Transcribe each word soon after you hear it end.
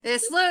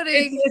It's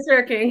loading. It's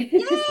working. Yay!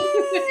 And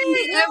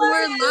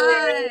we're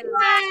live.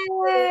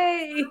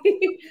 Yay!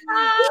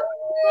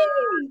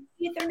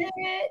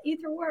 Ethernet,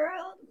 Ether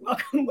World.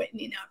 Welcome,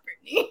 Whitney, not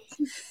Britney.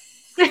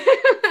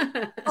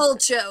 Old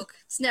joke.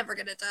 It's never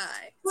gonna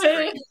die.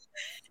 It's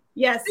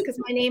Yes, because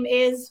my name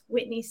is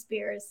Whitney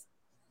Spears.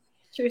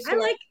 True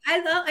story.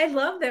 I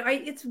love that.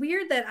 It's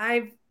weird that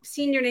I've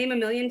seen your name a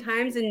million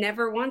times and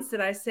never once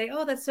did I say,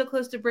 "Oh, that's so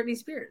close to Britney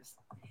Spears."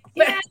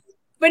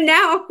 But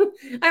now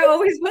I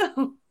always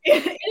will.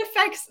 It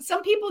affects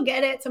some people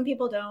get it, some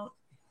people don't.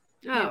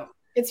 Oh.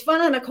 It's fun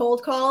on a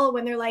cold call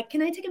when they're like,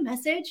 "Can I take a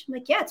message?" I'm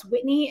like, "Yeah, it's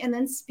Whitney," and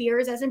then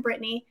Spears as in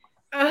Britney.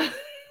 That's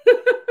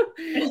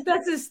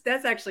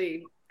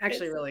actually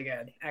really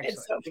good. Actually,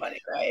 it's so funny,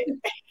 right?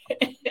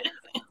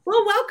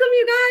 Well, welcome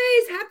you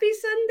guys. Happy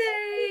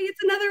Sunday.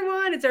 It's another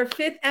one. It's our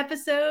 5th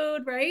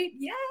episode, right?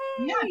 Yay.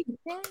 Yeah.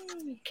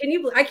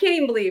 I can't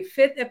even believe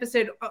 5th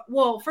episode.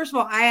 Well, first of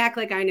all, I act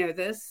like I know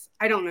this.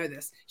 I don't know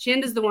this.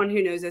 Shanda's the one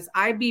who knows this.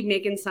 I'd be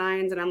making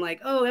signs and I'm like,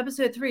 "Oh,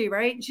 episode 3,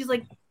 right?" And she's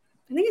like,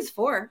 "I think it's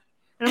 4."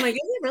 And I'm like, "Is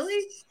it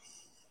really?"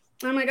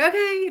 I'm like,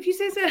 "Okay, if you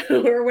say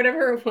so," or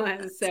whatever it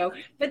was. So,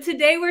 but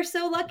today we're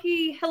so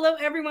lucky. Hello,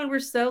 everyone. We're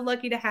so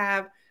lucky to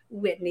have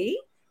Whitney,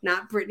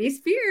 not Britney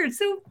Spears.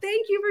 So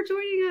thank you for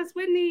joining us,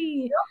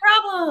 Whitney. No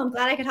problem.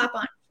 Glad I could hop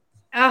on.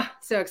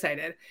 So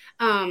excited.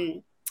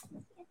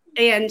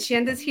 And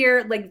Shanda's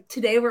here. Like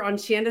today we're on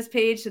Shanda's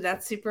page. So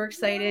that's super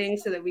exciting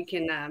so that we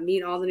can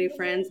meet all the new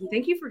friends. And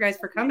thank you for guys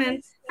for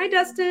coming. Hi,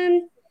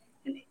 Dustin.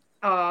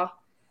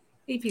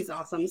 AP's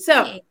awesome.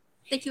 So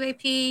thank you,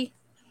 AP.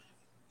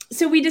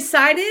 So we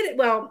decided,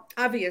 well,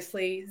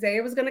 obviously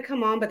Zaya was going to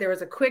come on, but there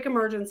was a quick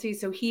emergency.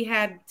 So he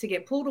had to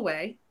get pulled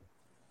away.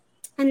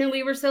 And then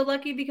we were so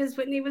lucky because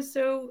Whitney was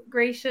so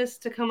gracious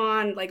to come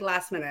on like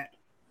last minute.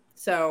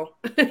 So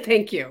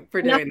thank you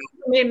for doing that.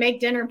 For me to make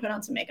dinner and put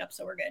on some makeup,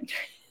 so we're good.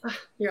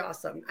 You're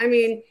awesome. I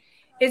mean,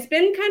 it's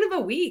been kind of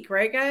a week,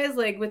 right, guys?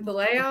 Like with the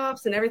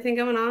layoffs and everything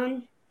going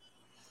on.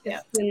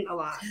 It's been a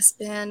lot. It's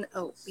been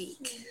a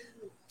week.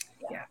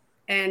 Yeah.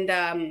 And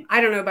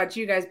I don't know about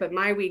you guys, but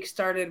my week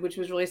started, which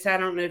was really sad.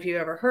 I don't know if you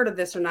ever heard of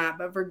this or not,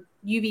 but for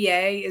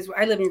UVA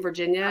I live in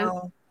Virginia.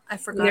 Oh, I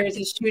forgot. There was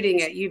a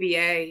shooting at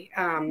UVA.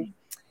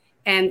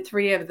 And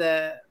 3 of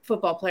the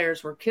football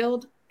players were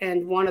killed.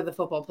 And one of the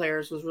football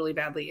players was really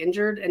badly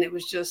injured. And it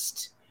was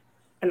just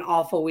an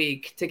awful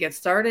week to get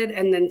started.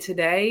 And then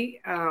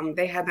today,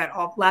 they had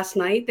last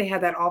night, they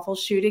had that awful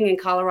shooting in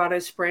Colorado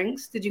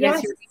Springs. Did you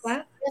guys hear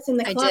that? Yes, in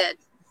the club. I did.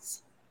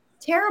 It's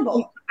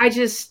terrible.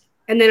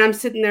 And then I'm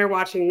sitting there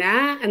watching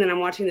that. And then I'm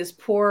watching this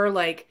poor,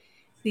 like,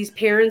 these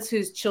parents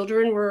whose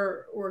children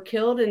were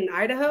killed in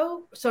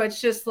Idaho. So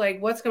it's just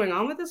like, what's going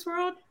on with this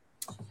world?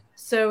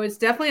 So it's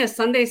definitely a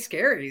Sunday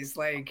scaries.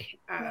 Like,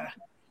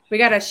 we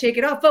got to shake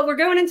it off. But we're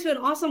going into an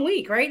awesome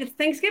week, right? It's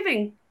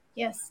Thanksgiving.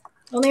 Yes.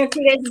 Only have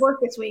 2 days of work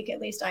this week. At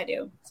least I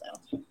do. So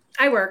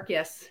I work.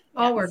 Yes.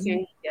 All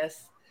working.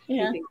 Yes.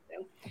 Yeah.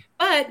 So.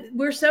 But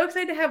we're so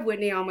excited to have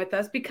Whitney on with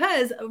us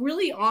because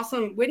really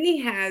awesome. Whitney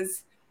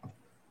has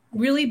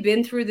really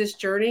been through this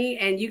journey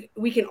and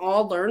we can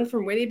all learn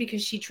from Whitney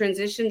because she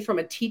transitioned from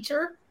a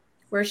teacher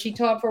where she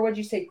taught for, what'd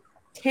you say,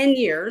 10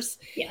 years.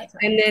 Yeah. Right.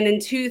 And then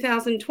in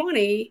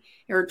 2020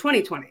 or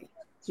 2020.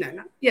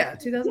 No. Yeah,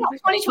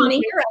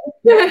 2020. You're right.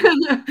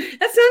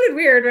 That sounded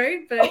weird,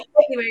 right? But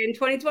anyway, in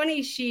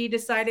 2020, she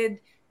decided,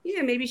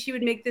 maybe she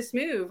would make this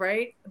move,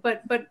 right?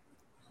 But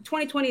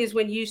 2020 is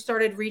when you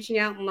started reaching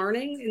out and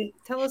learning. And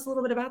tell us a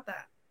little bit about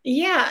that.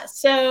 Yeah.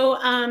 So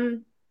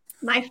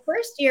my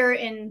first year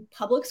in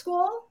public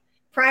school,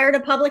 prior to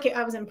public,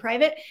 I was in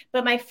private,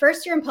 but my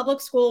first year in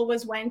public school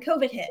was when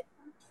COVID hit.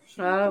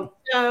 Oh.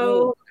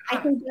 So I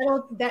think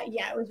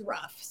it was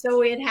rough.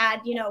 So it had,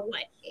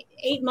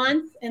 8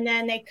 months and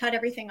then they cut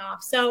everything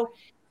off. So,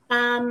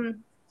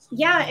 in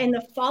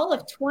the fall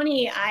of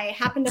 20, I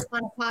happened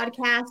upon a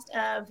podcast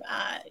of,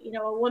 a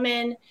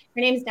woman,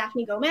 her name is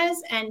Daphne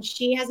Gomez, and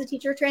she has a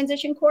teacher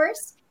transition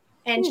course.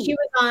 And she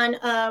was on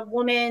a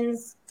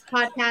woman's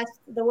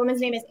podcast. The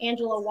woman's name is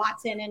Angela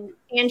Watson, and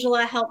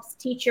Angela helps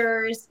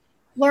teachers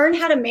learn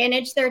how to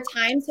manage their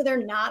time so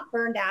they're not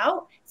burned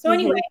out. So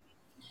anyway,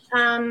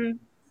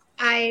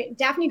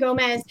 Daphne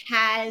Gomez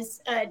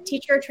has a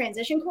teacher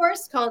transition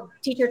course called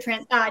Teacher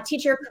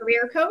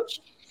Career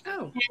Coach.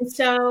 Oh. And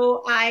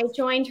so I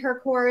joined her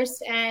course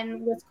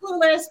and was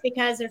clueless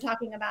because they're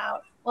talking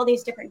about all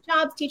these different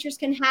jobs teachers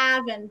can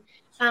have. And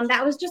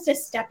that was just a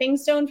stepping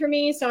stone for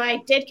me. So I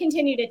did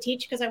continue to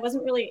teach because I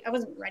wasn't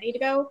ready to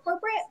go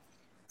corporate.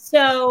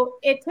 So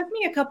it took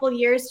me a couple of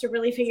years to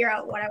really figure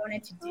out what I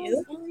wanted to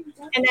do.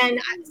 And then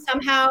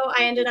somehow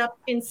I ended up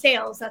in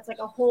sales. That's like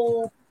a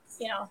whole,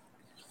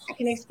 I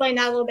can explain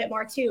that a little bit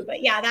more too,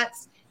 but yeah,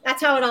 that's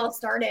how it all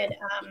started.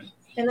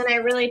 And then I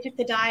really took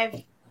the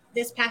dive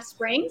this past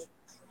spring,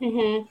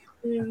 in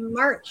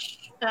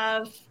March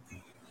of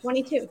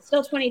 22,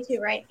 still 22,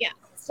 right? Yeah.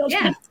 Still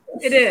 22.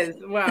 It is.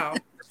 Wow.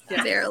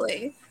 Yeah.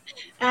 Barely.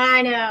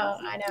 I know.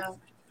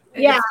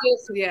 Yeah.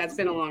 It's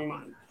been a long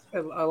month,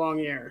 a long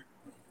year,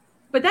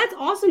 but that's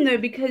awesome though,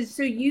 because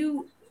so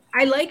you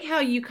I like how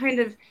you kind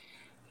of,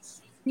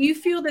 do you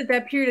feel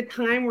that period of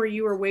time where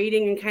you were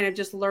waiting and kind of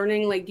just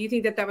learning, like, do you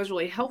think that was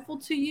really helpful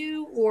to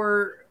you,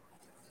 or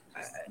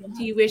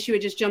do you wish you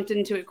had just jumped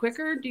into it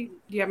quicker? Do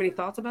you have any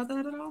thoughts about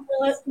that at all?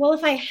 Well,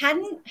 if I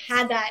hadn't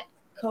had that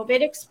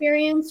COVID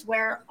experience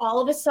where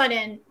all of a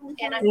sudden,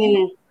 and I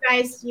mean,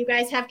 you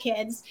guys have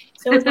kids,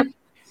 so it's like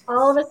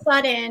all of a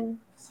sudden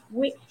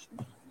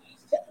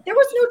there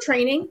was no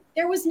training,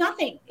 there was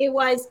nothing. It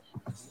was,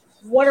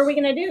 what are we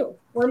going to do?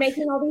 We're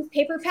making all these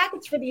paper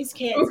packets for these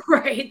kids.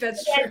 Right,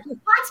 that's true.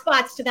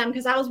 Hotspots to them,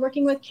 because I was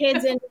working with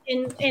kids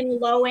in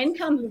low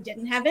income who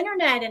didn't have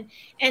internet,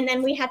 and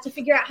then we had to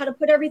figure out how to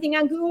put everything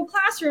on Google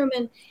Classroom,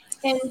 and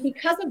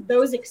because of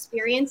those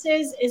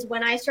experiences is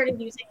when I started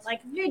using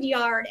like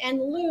Vidyard and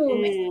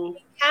Loom and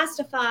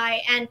Castify,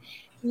 and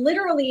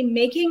literally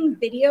making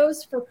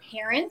videos for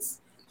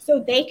parents so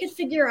they could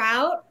figure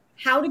out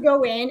how to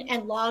go in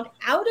and log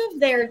out of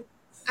their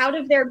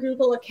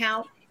Google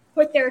account,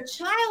 put their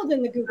child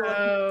in the Google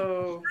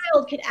account. The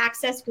child could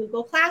access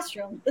Google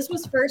Classroom. This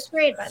was first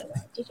grade, by the way.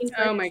 Teaching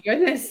oh my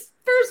goodness.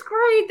 First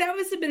grade. That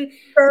must have been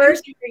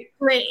first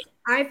grade.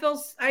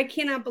 I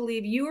cannot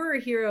believe you were a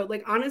hero.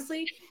 Like,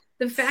 honestly,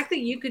 the fact that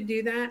you could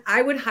do that,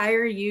 I would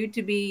hire you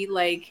to be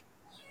like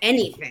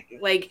anything.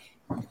 Like,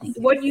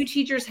 what you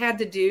teachers had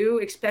to do,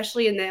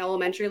 especially in the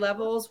elementary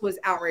levels, was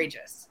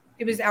outrageous.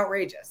 It was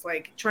outrageous.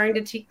 Like, trying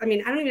to teach. I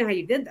mean, I don't even know how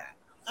you did that.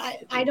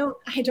 I don't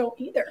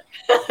either.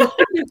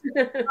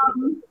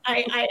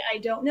 I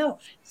don't know.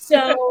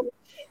 So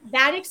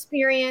that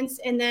experience,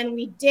 and then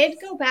we did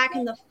go back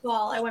in the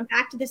fall. I went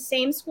back to the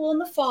same school in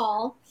the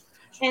fall,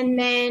 and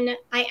then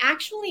I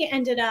actually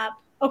ended up,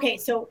 okay,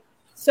 so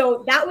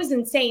that was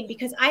insane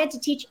because I had to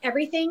teach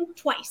everything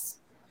twice.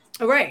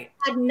 Oh, right.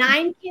 I had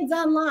 9 kids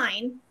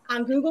online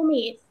on Google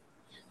Meet,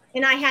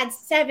 and I had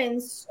 7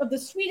 of the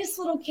sweetest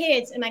little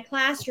kids in my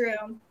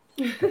classroom.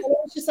 It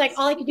was just like,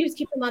 all I could do is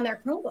keep them on their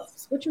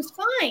Chromebooks, which was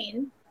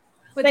fine.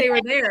 But they were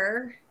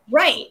there.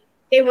 Right.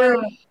 They were,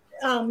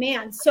 oh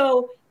man.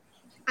 So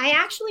I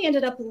actually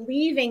ended up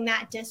leaving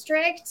that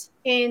district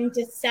in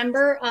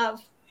December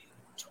of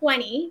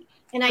 20.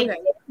 And I did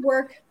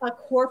work a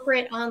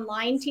corporate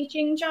online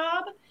teaching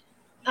job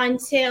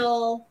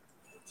until,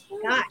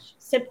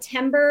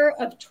 September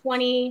of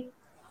 22.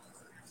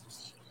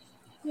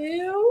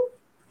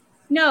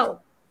 No,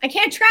 I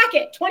can't track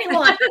it.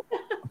 21.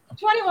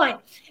 21.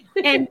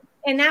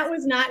 And that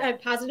was not a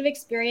positive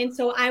experience.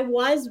 So I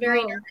was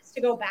very nervous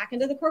to go back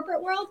into the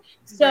corporate world.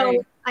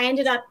 So I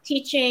ended up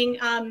teaching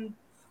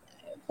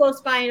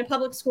close by in a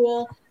public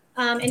school,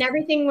 and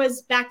everything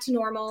was back to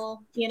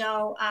normal,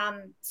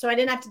 so I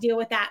didn't have to deal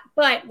with that.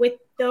 But with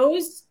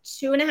those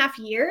 2.5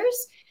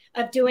 years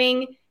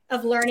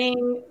of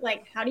learning,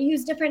 like how to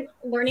use different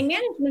learning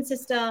management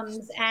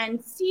systems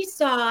and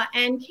Seesaw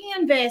and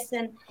Canvas,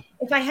 and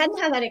if I hadn't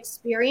had that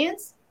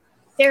experience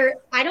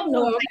I don't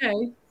know if I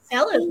could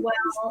sell as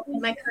well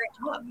in my current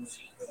job.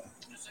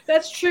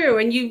 That's true.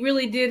 And you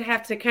really did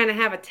have to kind of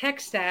have a tech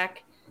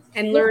stack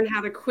and learn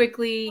how to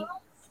quickly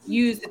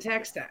use the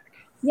tech stack.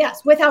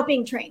 Yes, without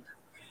being trained.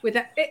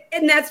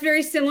 And that's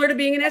very similar to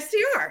being an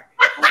SDR.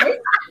 Right?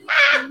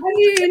 I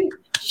mean,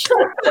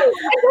 sure.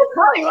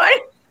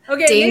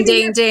 Okay.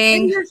 Ding,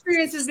 ding. Your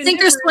experience has been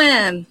sink or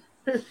swim.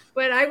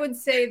 But I would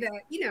say that,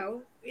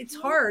 it's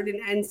hard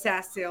in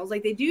SaaS sales.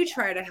 Like, they do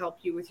try to help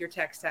you with your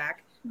tech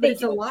stack, but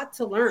it's a lot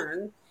to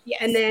learn. Yes.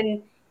 And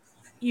then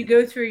you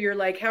go through your,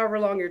 like, however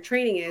long your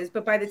training is,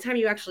 but by the time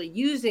you're actually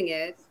using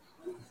it,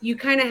 you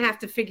kind of have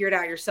to figure it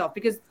out yourself,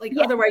 because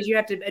otherwise you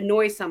have to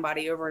annoy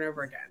somebody over and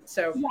over again.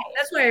 So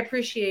that's why I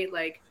appreciate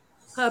like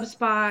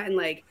HubSpot and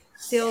like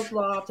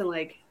SalesLoft and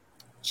like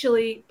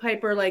Chili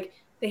Piper. Like,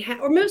 they have,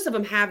 or most of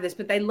them have this,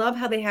 but they love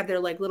how they have their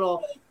like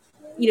little,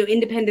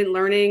 independent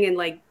learning and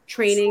like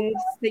trainings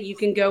that you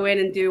can go in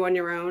and do on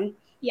your own.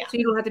 Yeah. So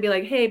you don't have to be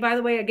like, hey, by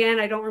the way, again,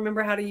 I don't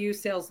remember how to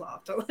use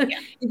SalesLoft.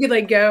 You could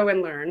like go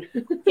and learn.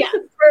 Yeah.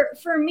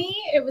 For me,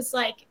 it was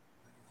like,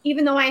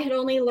 even though I had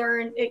only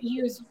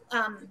used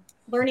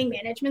learning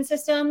management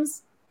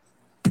systems,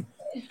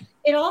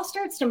 it all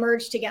starts to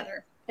merge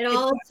together. It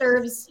all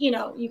serves, you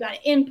got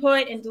to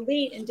input and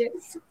delete and do.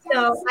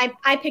 So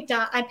I picked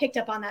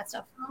up on that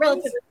stuff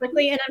relatively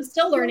quickly, and I'm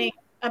still learning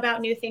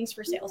about new things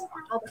for sales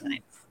all the time.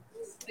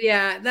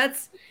 Yeah,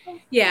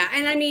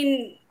 and I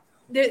mean,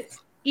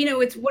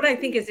 it's what I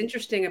think is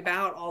interesting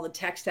about all the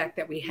tech stack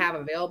that we have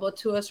available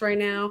to us right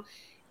now.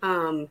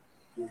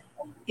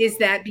 Is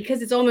that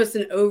because it's almost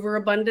an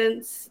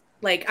overabundance.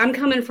 Like, I'm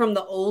coming from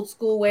the old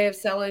school way of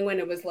selling when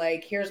it was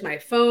like, here's my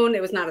phone.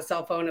 It was not a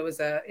cell phone.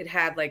 It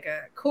had like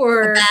a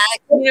cord.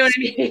 You know what I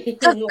mean?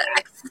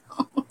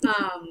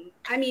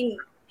 I mean,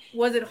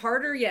 was it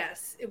harder?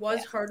 Yes, it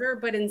was harder.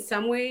 But in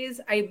some ways,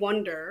 I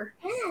wonder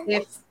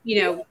if,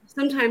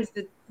 sometimes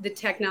the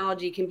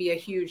technology can be a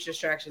huge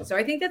distraction. So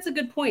I think that's a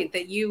good point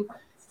that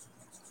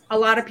a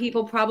lot of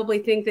people probably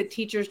think that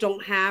teachers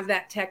don't have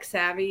that tech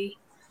savvy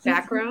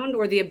background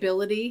or the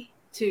ability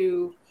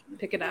to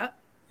pick it up.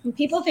 And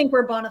people think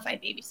we're bona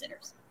fide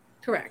babysitters.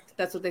 Correct.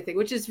 That's what they think,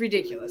 which is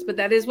ridiculous. But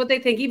that is what they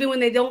think, even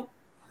when they don't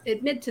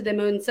admit to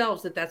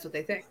themselves that that's what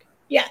they think.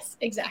 Yes,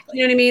 exactly.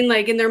 You know what I mean?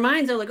 Like in their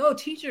minds, they're like, oh,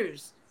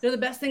 teachers, they're the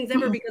best things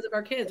ever because of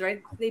our kids,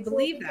 right? They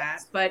believe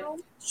that, but.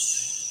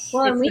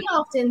 Well, and we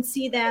often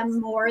see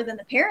them more than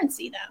the parents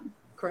see them.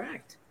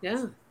 Correct.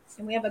 Yeah.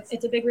 And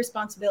it's a big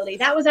responsibility.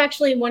 That was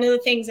actually one of the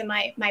things in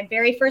my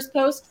very first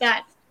post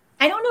that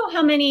I don't know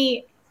how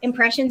many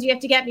impressions you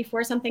have to get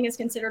before something is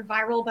considered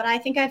viral, but I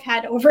think I've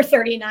had over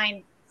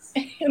 39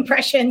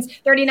 impressions,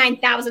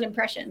 39,000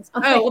 impressions.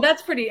 Oh, well,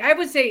 that's pretty. I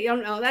would say,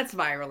 no, that's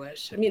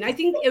viralish. I mean, I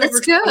think that's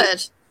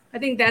good. I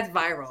think that's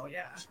viral.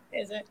 Yeah.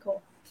 Is it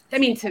cool? I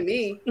mean, to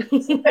me.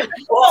 Cool.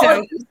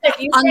 On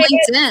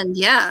LinkedIn,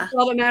 yeah.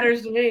 All that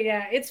matters to me.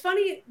 Yeah. It's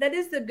funny. That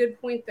is the good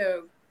point,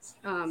 though,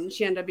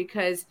 Shanda,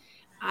 because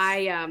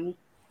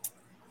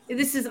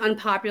this is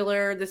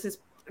unpopular. This is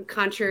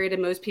contrary to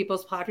most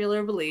people's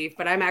popular belief,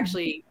 but I'm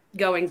actually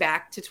going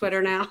back to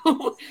Twitter now,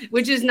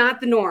 which is not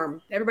the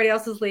norm. Everybody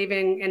else is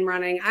leaving and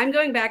running. I'm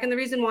going back. And the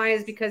reason why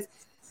is because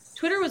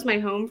Twitter was my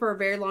home for a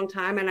very long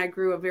time. And I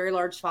grew a very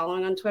large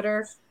following on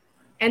Twitter.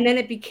 And then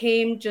it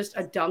became just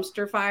a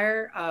dumpster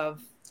fire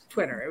of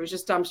Twitter. It was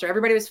just dumpster.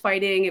 Everybody was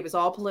fighting. It was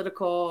all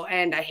political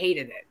and I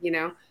hated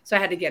it, so I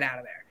had to get out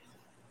of there.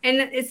 And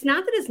it's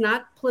not that it's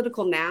not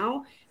political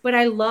now, but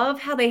I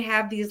love how they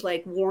have these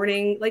like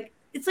warning, like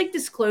it's like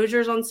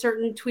disclosures on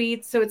certain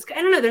tweets. So it's,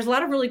 I don't know, there's a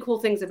lot of really cool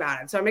things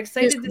about it. So I'm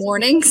excited. There's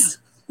warnings.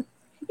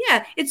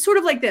 Yeah. It's sort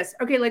of like this.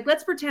 Okay. Like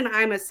let's pretend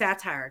I'm a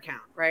satire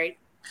account, right?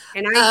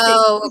 And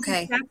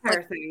okay.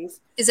 Satire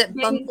things. Is it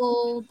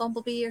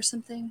Bumblebee or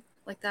something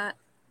like that?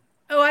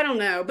 Oh, I don't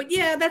know. But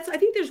yeah, I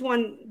think there's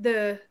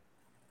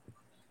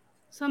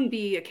some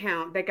B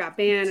account that got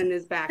banned and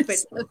is back. But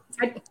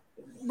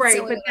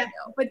right.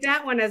 But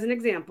that one, as an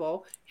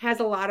example, has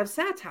a lot of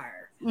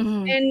satire.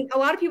 Mm-hmm. And a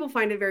lot of people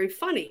find it very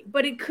funny,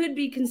 but it could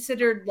be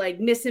considered like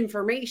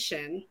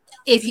misinformation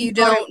if you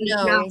don't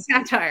know. Not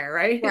satire,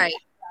 right? Right.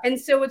 And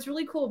so what's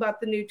really cool about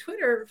the new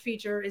Twitter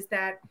feature is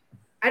that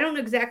I don't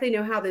exactly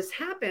know how this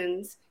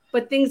happens,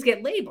 but things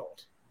get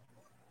labeled.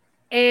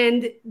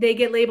 And they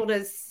get labeled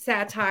as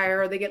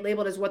satire, or they get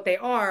labeled as what they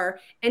are.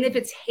 And if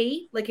it's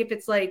hate, like if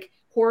it's like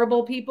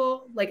horrible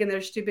people, like in their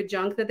stupid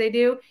junk that they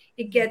do,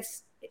 it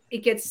gets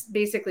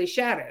basically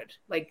shadowed.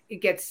 Like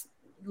it gets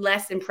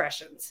less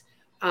impressions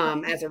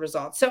as a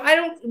result. So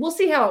we'll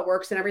see how it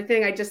works and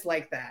everything. I just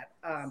like that.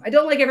 I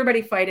don't like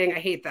everybody fighting. I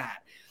hate that.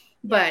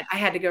 But I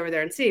had to go over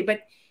there and see.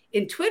 But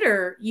in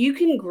Twitter, you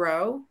can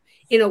grow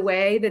in a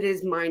way that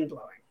is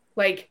mind-blowing.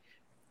 Like,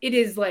 it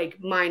is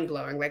like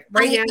mind-blowing. Like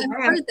right now,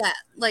 I've heard that.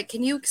 Like,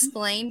 can you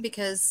explain?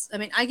 Because I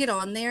mean, I get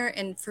on there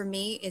and for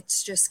me,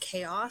 it's just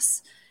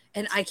chaos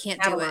and I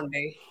can't do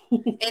it.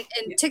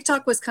 And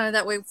TikTok was kind of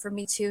that way for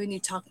me too. And you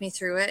talked me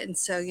through it. And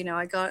so,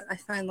 I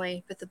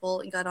finally bit the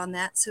bullet and got on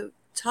that. So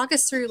talk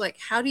us through like,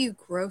 how do you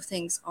grow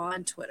things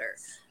on Twitter?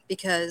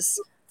 Because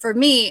for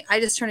me, I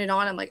just turn it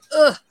on. I'm like,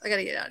 ugh, I got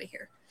to get out of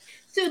here.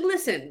 So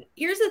listen,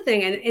 here's the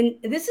thing, and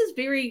this is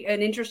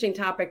an interesting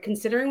topic,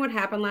 considering what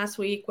happened last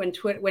week when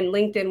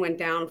LinkedIn went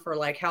down for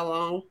like how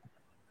long?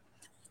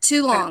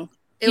 Too long.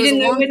 It was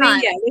a long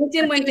time. Yeah,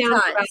 LinkedIn went down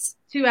for about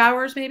 2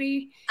 hours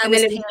maybe, and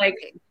then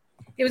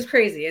it was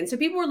crazy, and so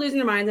people were losing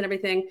their minds and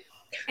everything.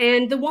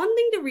 And the one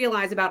thing to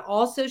realize about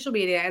all social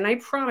media, and I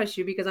promise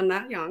you, because I'm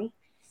not young,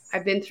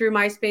 I've been through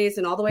MySpace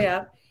and all the way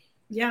up.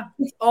 Yeah,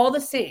 it's all the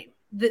same.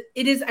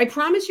 I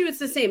promise you it's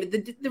the same.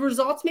 The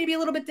results may be a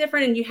little bit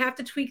different and you have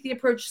to tweak the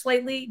approach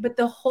slightly, but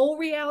the whole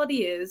reality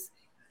is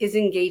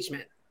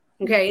engagement.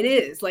 Okay. It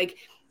is like,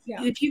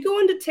 if you go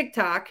into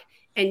TikTok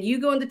and you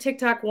go into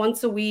TikTok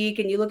once a week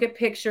and you look at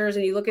pictures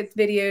and you look at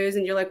videos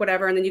and you're like,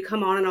 whatever. And then you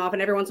come on and off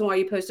and every once in a while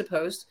you post a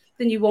post,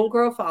 then you won't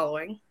grow a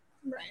following.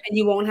 Right. And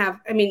you won't have,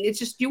 it's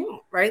just, you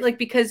won't, right? Like,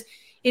 because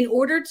in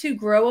order to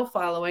grow a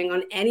following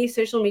on any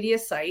social media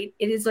site,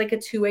 it is like a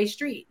two-way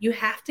street. You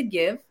have to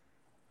give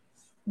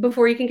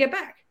before you can get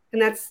back.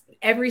 And that's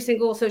every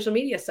single social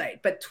media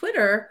site. But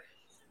Twitter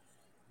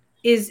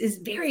is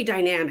very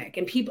dynamic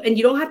and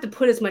you don't have to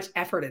put as much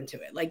effort into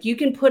it. Like you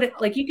can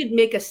you could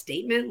make a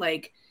statement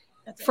like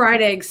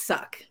fried eggs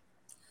suck.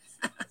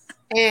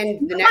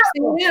 And the next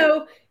thing you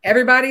know,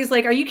 everybody's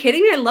like, are you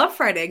kidding me? I love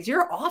fried eggs.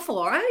 You're awful.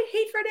 Or I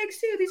hate fried eggs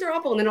too. These are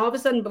awful. And then all of a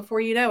sudden, before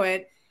you know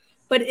it,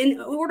 but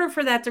in order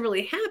for that to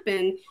really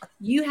happen,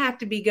 you have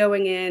to be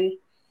going in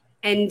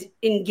and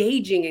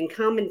engaging and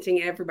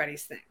commenting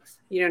everybody's things.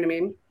 You know what I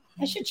mean?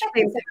 I should check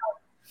this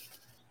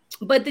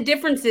out. But the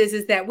difference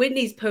is that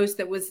Whitney's post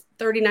that was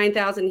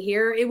 39,000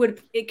 here,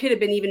 it could have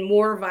been even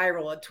more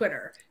viral at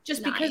Twitter,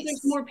 just because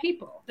there's more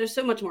people. There's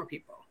so much more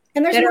people.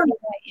 And there's more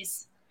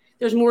noise.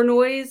 There's more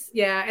noise.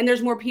 Yeah. And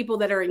there's more people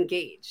that are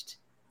engaged.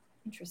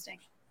 Interesting.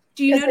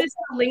 Do you notice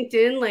on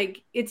LinkedIn,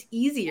 like it's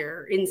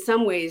easier in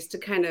some ways to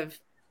kind of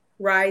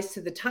rise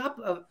to the top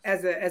of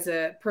as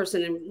a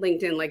person in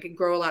LinkedIn, like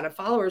grow a lot of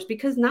followers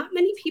because not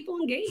many people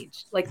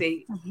engage like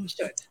they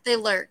should. They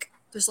lurk.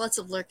 There's lots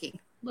of lurking.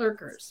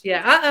 Lurkers.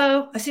 Yeah.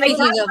 Uh-oh. I see.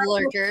 Speaking of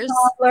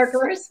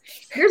lurkers.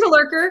 There's a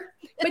lurker.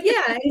 But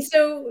yeah, and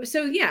so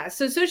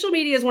social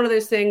media is one of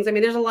those things. I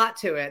mean, there's a lot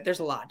to it. There's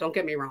a lot. Don't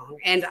get me wrong.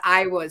 And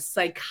I was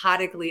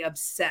psychotically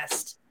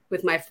obsessed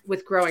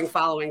with growing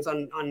followings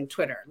on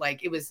Twitter.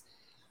 Like, it was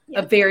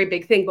a very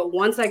big thing. But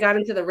once I got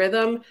into the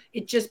rhythm,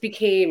 it just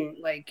became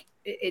like,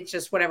 it's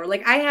just whatever.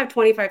 Like, I have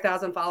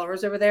 25,000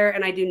 followers over there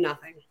and I do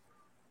nothing.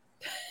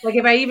 Like,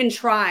 if I even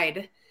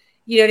tried,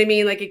 you know what I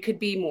mean? Like, it could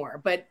be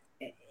more, but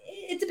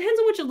it depends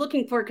on what you're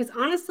looking for. Because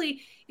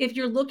honestly, if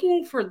you're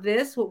looking for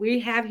this, what we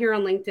have here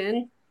on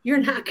LinkedIn, you're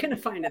not going to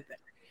find it there.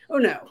 Oh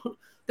no,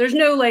 there's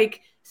no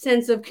like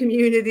sense of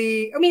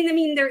community. I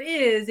mean, there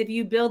is if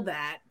you build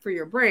that for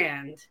your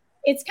brand.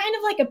 It's kind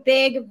of like a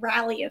big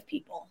rally of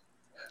people.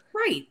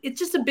 Right. It's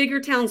just a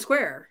bigger town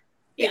square.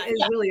 Yeah,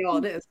 it's really all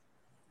it is.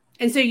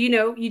 And so,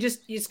 you're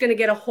just going to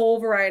get a whole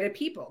variety of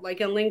people.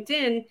 Like on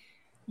LinkedIn,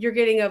 you're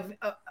getting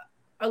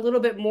a little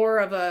bit more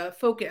of a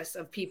focus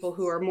of people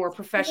who are more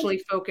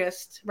professionally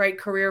focused, right?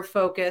 Career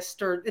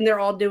focused, and we're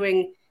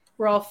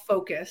all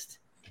focused,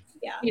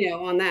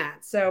 on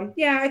that. So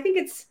yeah, I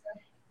think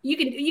you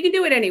can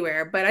do it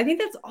anywhere, but I think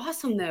that's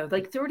awesome though.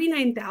 Like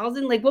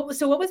 39,000, like what was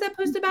that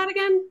post about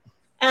again?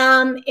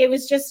 It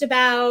was just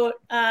about,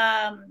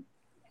 I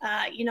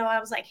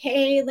was like,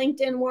 hey,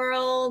 LinkedIn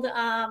world,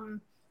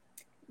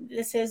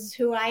 this is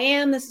who I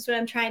am. This is what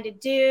I'm trying to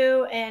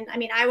do. And I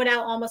mean, I would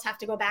almost have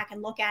to go back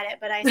and look at it,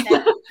 but I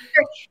said,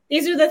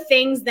 these are the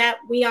things that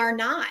we are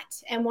not.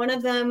 And one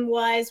of them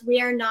was, we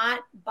are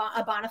not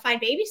a bona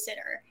fide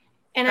babysitter.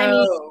 And I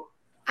mean,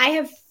 I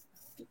have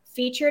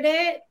featured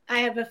it.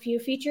 I have a few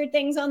featured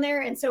things on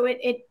there. And so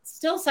it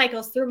still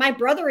cycles through. My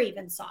brother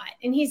even saw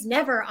it and he's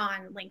never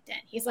on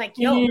LinkedIn. He's like,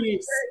 yo,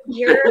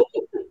 your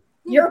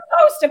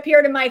post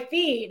appeared in my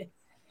feed.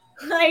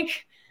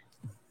 Like,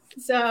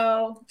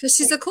 so because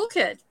she's a cool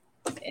kid.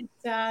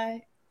 It's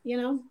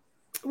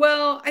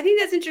Well, I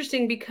think that's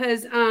interesting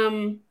because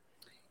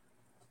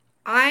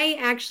I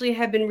actually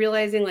have been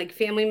realizing like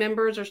family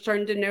members are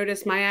starting to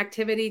notice my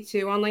activity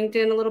too on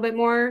LinkedIn a little bit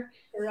more.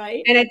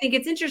 Right. And I think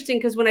it's interesting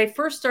because when I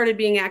first started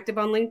being active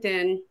on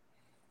LinkedIn,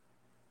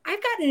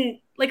 I've been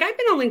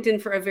on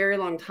LinkedIn for a very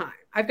long time.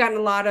 I've gotten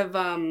a lot of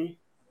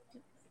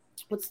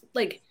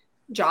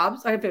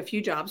jobs. I have a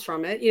few jobs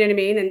from it. You know what I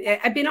mean? And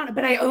I've been on it,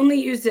 but I only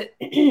used it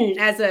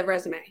as a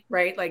resume,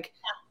 right? Like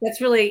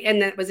that's really,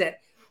 and that was it.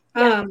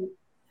 Yeah.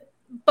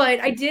 But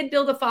I did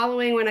build a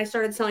following when I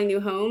started selling new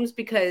homes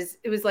because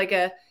it was like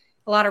a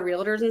lot of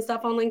realtors and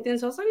stuff on LinkedIn.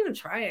 So I was like, I'm going to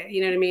try it.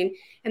 You know what I mean?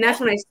 And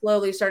that's when I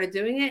slowly started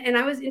doing it. And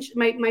I was,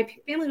 my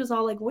family was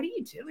all like, what are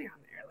you doing on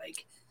there?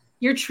 Like,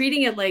 you're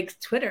treating it like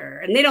Twitter.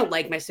 And they don't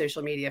like my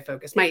social media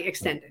focus, my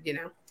extended,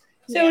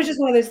 So it was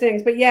just one of those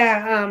things. But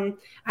yeah,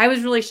 I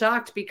was really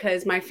shocked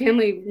because my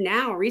family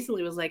now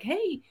recently was like,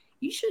 hey,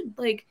 you should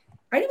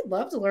I would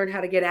love to learn how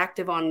to get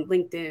active on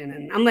LinkedIn.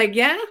 And I'm like,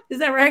 yeah, is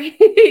that right?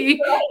 Now you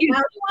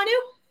want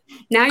to?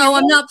 Now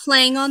I'm not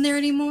playing on there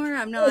anymore.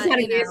 I'm not.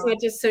 It's not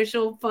just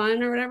social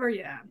fun or whatever.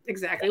 Yeah,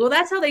 exactly. Well,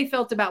 that's how they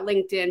felt about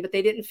LinkedIn, but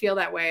they didn't feel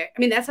that way. I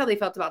mean, that's how they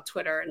felt about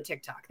Twitter and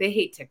TikTok. They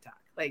hate TikTok.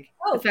 Like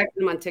the fact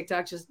that I'm on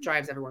TikTok just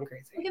drives everyone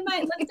crazy. Look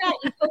at that.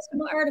 You posted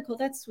my article.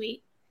 That's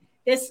sweet.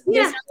 I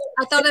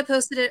thought I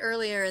posted it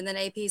earlier, and then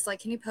AP's like,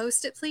 "Can you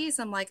post it, please?"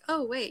 I'm like,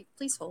 "Oh, wait,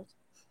 please hold."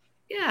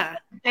 Yeah,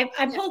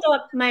 I pulled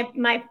up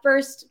my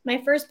first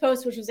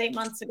post, which was 8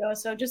 months ago.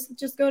 So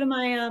just go to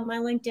my my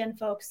LinkedIn,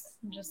 folks,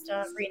 and just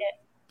read it.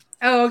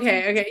 Oh,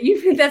 okay.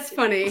 That's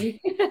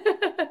funny.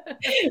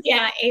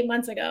 Yeah, 8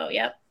 months ago.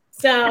 Yep.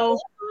 So.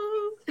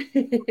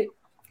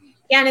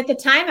 Yeah, and at the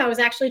time, I was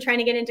actually trying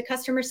to get into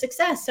customer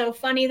success. So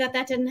funny that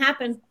didn't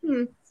happen.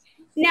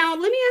 Now,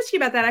 let me ask you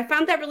about that. I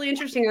found that really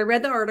interesting. I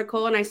read the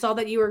article and I saw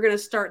that you were going to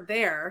start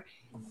there.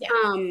 Yeah.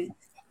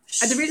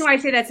 The reason why I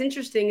say that's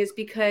interesting is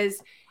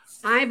because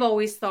I've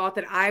always thought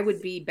that I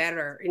would be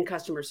better in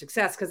customer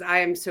success because I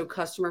am so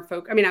customer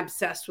focused. I mean, I'm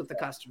obsessed with the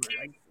customer,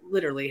 like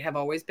literally have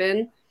always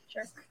been.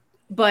 Sure.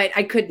 But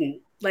I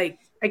couldn't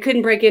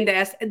break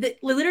into It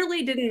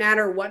literally didn't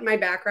matter what my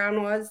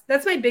background was.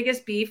 That's my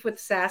biggest beef with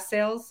SaaS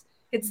sales.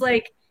 It's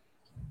like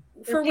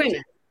for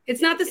women,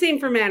 it's not the same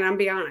for men. I'll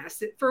be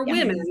honest. For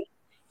women,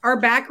 our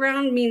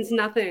background means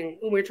nothing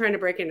when we're trying to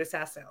break into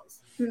SaaS sales.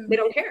 They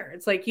don't care.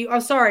 It's like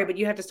sorry, but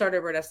you have to start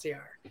over at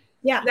SDR.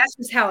 Yeah, that's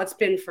just how it's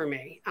been for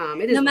me.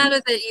 No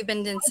matter that you've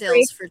been in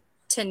sales for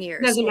 10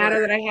 years. It doesn't matter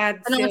that I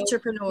had an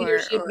entrepreneur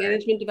leadership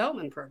management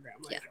development program.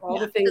 All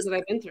the things that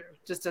I've been through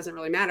just doesn't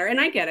really matter. And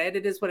I get it.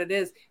 It is what it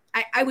is.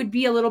 I would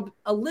be a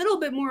little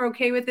bit more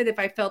okay with it if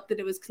I felt that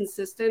it was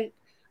consistent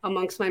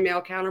amongst my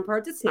male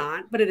counterparts. It's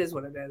not, but it is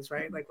what it is,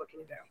 right? Like, what can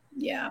you do?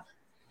 Yeah.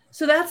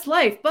 So that's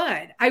life.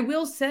 But I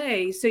will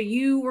say, so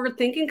you were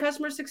thinking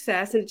customer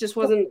success and it just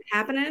wasn't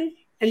happening.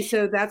 And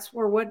so that's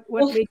where what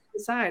made you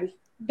decide?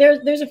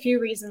 There's a few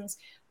reasons.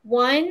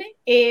 One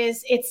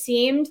is it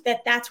seemed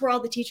that that's where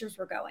all the teachers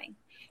were going.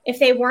 If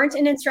they weren't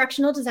an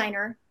instructional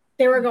designer,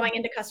 they were going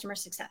into customer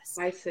success.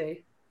 I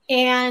see.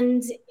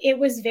 And it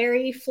was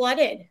very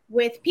flooded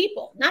with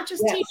people, not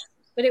just teachers,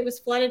 but it was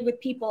flooded with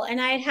people. And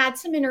I had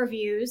some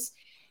interviews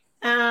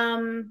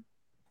And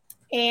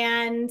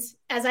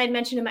as I had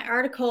mentioned in my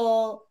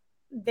article,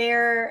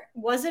 there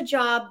was a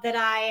job that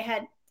I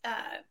had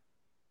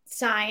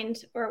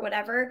signed or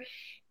whatever.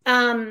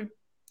 And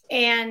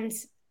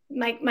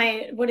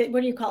my what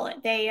do you call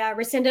it? They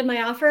rescinded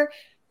my offer.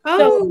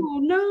 Oh,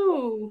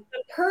 no.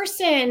 The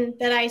person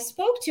that I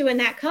spoke to in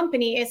that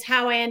company is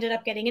how I ended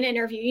up getting an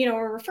interview, a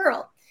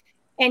referral.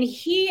 And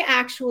he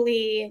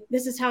actually,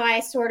 this is how I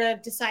sort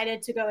of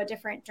decided to go a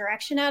different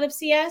direction out of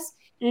CS.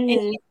 And he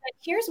said,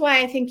 here's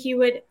why I think you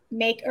would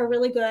make a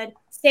really good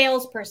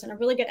salesperson, a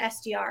really good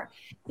SDR,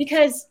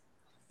 because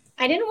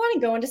I didn't want to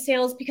go into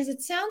sales because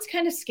it sounds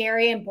kind of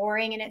scary and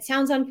boring and it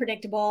sounds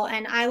unpredictable.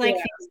 And I like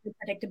things to be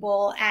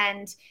predictable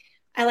and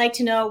I like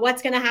to know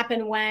what's going to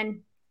happen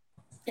when.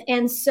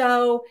 And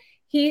so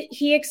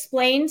he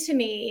explained to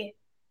me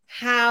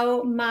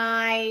how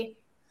my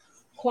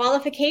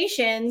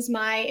qualifications,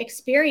 my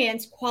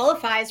experience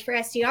qualifies for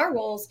SDR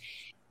roles.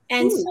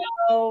 And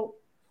so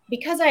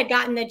because I had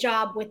gotten the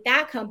job with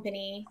that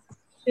company,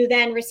 who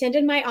then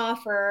rescinded my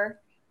offer,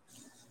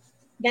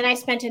 then I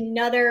spent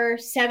another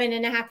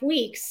 7.5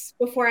 weeks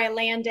before I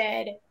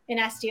landed an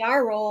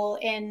SDR role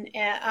in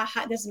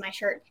this is my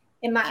shirt.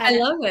 I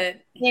love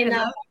it. In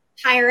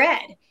higher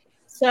ed.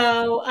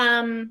 So,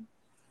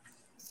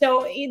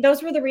 so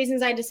those were the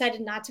reasons I decided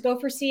not to go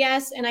for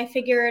CS. And I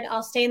figured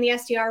I'll stay in the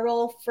SDR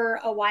role for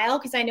a while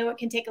because I know it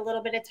can take a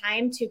little bit of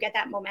time to get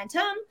that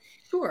momentum.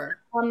 Sure.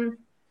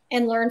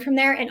 And learn from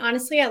there. And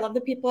honestly, I love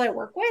the people I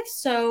work with.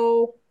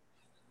 So,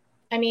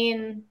 I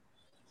mean,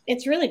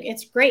 it's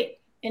great.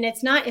 And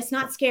it's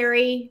not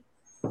scary.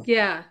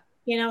 Yeah.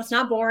 It's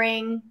not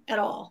boring at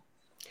all.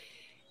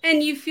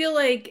 And you feel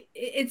like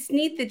it's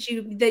neat that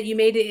you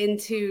made it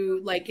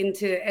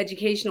into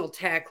educational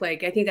tech.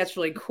 Like, I think that's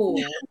really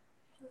cool.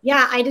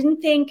 Yeah, I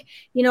didn't think,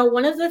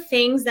 one of the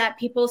things that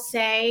people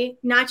say,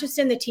 not just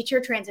in the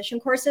teacher transition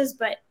courses,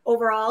 but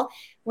overall,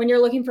 when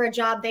you're looking for a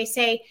job, they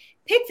say,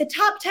 pick the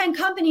top 10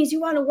 companies you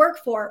want to work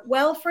for.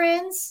 Well,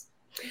 friends,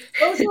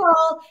 those are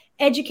all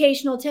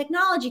educational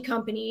technology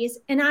companies,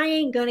 and I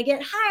ain't going to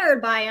get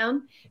hired by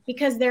them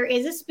because there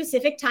is a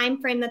specific time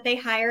frame that they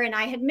hire, and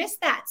I had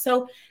missed that.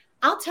 So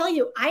I'll tell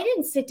you, I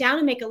didn't sit down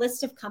and make a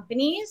list of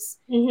companies.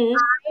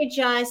 I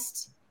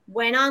just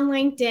went on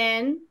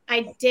LinkedIn.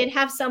 I did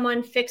have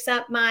someone fix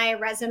up my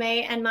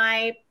resume and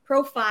my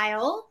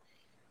profile.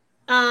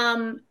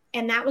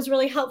 And that was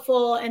really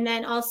helpful. And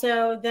then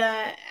also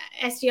the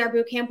SDR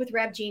bootcamp with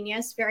Rev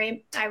Genius,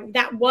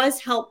 that was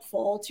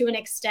helpful to an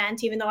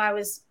extent, even though I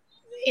was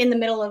in the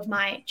middle of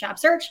my job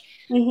search.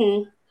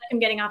 I'm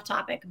getting off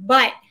topic,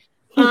 but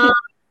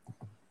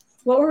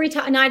what were we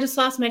talking? No, I just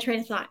lost my train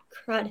of thought.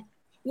 Crud.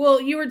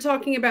 Well, you were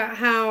talking about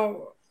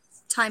how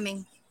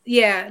timing.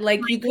 Yeah,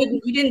 like you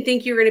didn't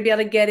think you were going to be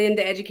able to get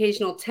into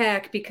educational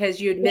tech because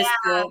you had missed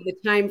the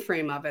time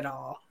frame of it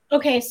all.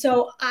 Okay,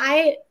 so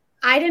I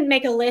didn't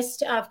make a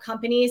list of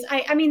companies.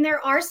 I mean,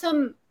 there are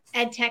some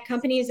ed tech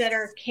companies that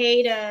are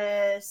K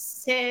to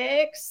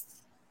 6,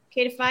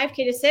 K to 5,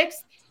 K to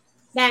 6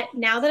 that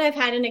now that I've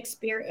had an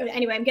experience,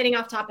 anyway, I'm getting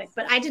off topic,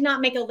 but I did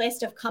not make a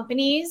list of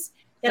companies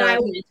that I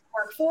wanted to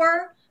work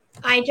for.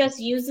 I just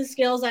used the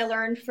skills I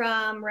learned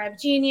from Rev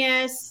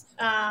Genius,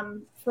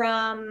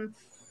 from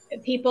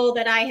people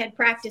that I had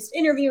practiced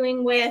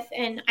interviewing with.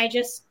 And I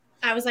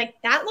was like,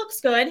 that looks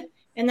good.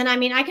 And then, I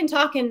mean, I can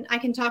talk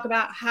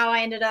about how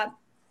I ended up,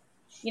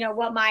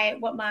 what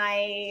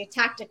my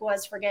tactic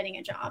was for getting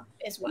a job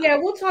as well. Yeah,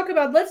 let's talk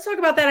about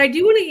that. I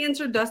do want to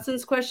answer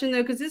Dustin's question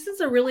though, because this is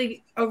a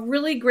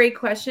really great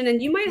question.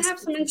 And you might have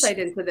some insight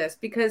into this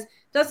because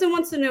Dustin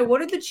wants to know,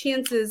 what are the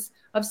chances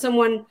of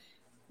someone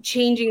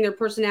changing their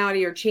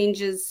personality or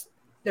changes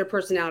their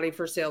personality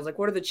for sales? Like,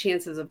 what are the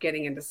chances of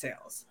getting into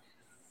sales?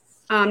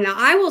 Now,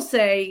 I will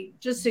say,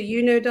 just so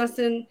you know,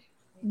 Dustin,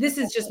 this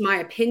is just my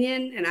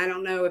opinion, and I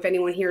don't know if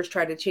anyone here has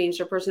tried to change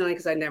their personality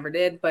because I never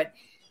did, but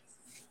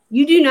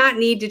you do not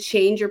need to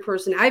change your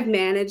person. I've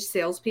managed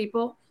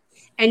salespeople,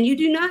 and you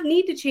do not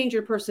need to change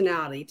your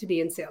personality to be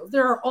in sales.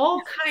 There are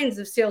all kinds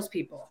of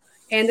salespeople,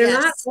 and they're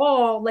not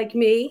all like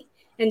me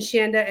and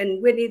Shanda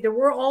and Whitney. There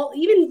were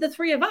even the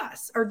three of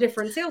us are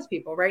different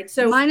salespeople, right?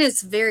 So mine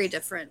is very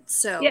different.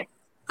 So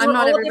I'm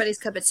not everybody's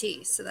cup of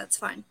tea, so that's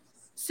fine.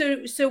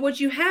 So what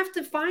you have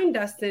to find,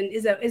 Dustin,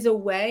 is a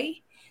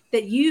way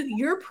that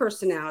your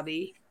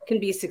personality can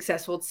be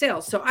successful at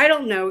sales. So I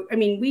don't know. I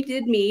mean, we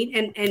did meet,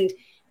 and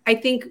I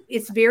think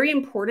it's very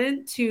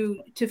important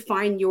to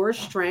find your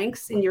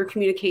strengths in your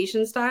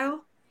communication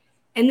style,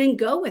 and then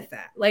go with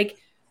that. Like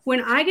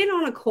when I get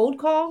on a cold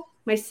call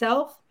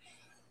myself,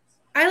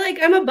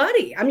 I'm a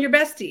buddy. I'm your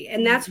bestie,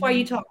 and that's why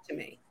you talk to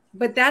me.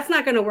 But that's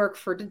not going to work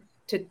for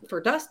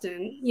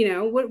Dustin.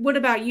 What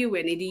about you,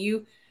 Whitney? Do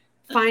you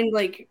find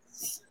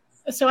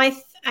So I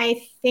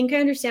think I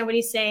understand what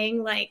he's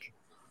saying. Like,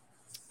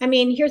 I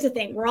mean, here's the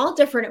thing. We're all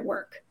different at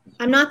work.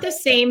 I'm not the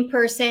same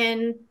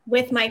person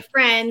with my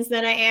friends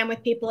that I am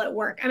with people at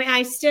work. I mean,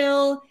 I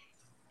still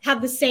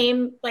have the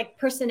same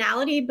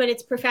personality, but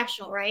it's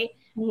professional, right?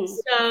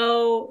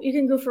 So you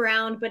can goof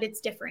around, but it's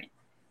different.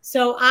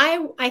 So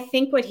I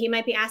think what he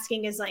might be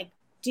asking is like,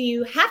 do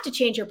you have to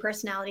change your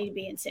personality to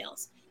be in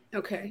sales?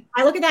 Okay.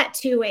 I look at that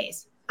two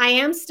ways. I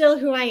am still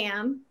who I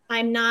am.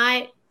 I'm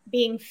not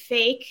being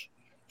fake.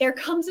 There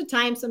comes a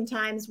time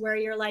sometimes where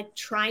you're like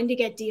trying to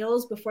get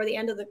deals before the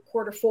end of the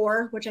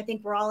Q4, which I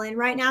think we're all in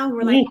right now. And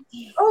we're like,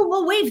 oh,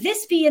 we'll waive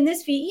this fee and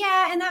this fee.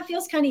 Yeah. And that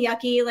feels kind of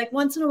yucky. Like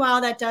once in a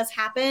while that does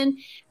happen,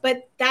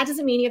 but that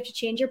doesn't mean you have to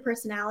change your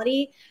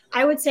personality.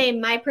 I would say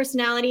my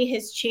personality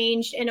has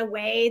changed in a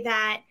way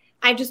that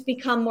I've just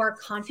become more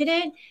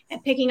confident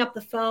at picking up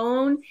the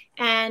phone.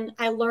 And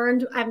I'm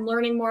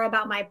learning more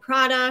about my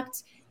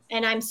product.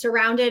 And I'm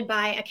surrounded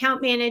by an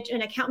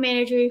account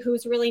manager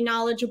who's really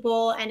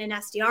knowledgeable and an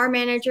SDR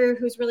manager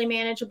who's really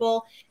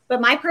manageable.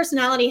 But my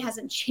personality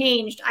hasn't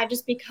changed. I've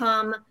just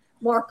become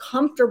more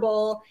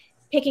comfortable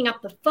picking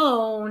up the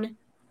phone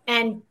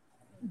and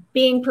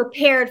being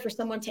prepared for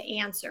someone to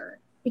answer.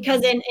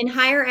 Because in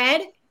higher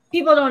ed,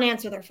 people don't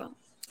answer their phone.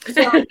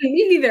 So,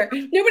 me neither.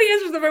 Nobody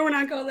answers the phone when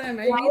I call them.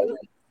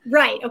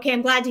 Right. Okay.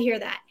 I'm glad to hear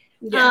that.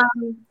 Yeah.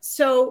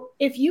 So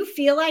if you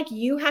feel like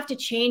you have to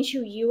change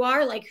who you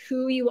are, like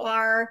who you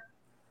are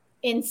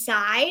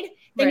inside,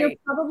 then you're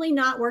probably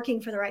not working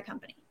for the right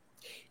company.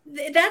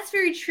 That's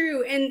very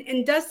true.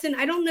 And Dustin,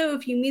 I don't know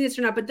if you mean this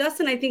or not, but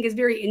Dustin, I think, is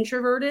very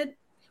introverted.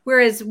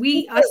 Whereas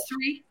us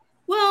three,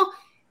 well,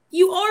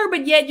 you are,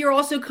 but yet you're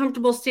also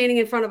comfortable standing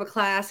in front of a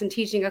class and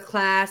teaching a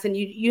class, and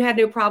you had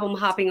no problem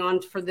hopping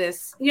on for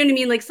this. You know what I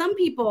mean? Like some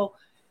people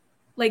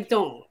like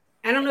don't.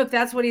 I don't know if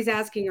that's what he's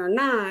asking or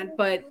not,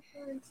 but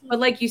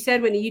like you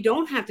said, Whitney, you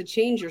don't have to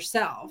change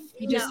yourself.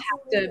 You just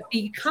have to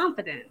be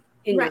confident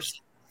in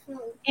yourself.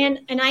 And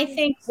I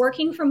think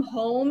working from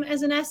home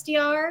as an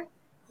SDR,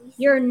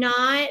 you're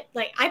not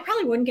like, I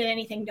probably wouldn't get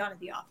anything done at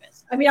the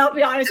office. I mean, I'll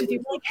be honest with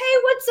you, like, hey,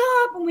 what's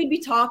up? And we'd be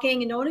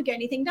talking and no one would get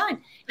anything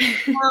done.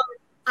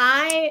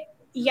 I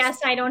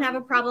don't have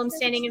a problem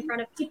standing in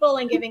front of people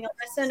and giving a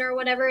lesson or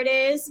whatever it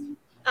is.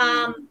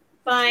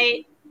 But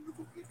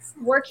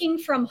working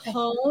from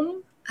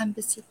home,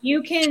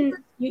 you can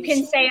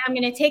say, I'm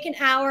going to take an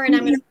hour and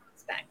I'm going to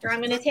prospect, or I'm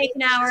going to take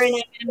an hour and I'm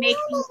going to make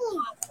these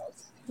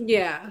calls.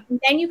 Yeah. And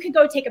then you could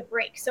go take a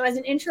break. So as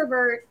an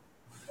introvert,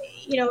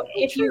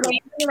 if you land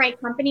in the right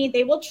company,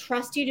 they will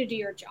trust you to do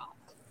your job.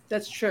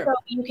 That's true. So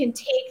you can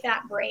take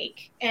that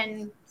break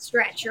and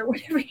stretch or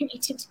whatever you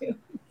need to do.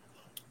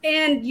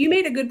 And you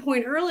made a good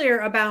point earlier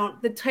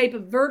about the type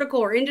of vertical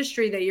or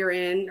industry that you're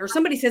in, or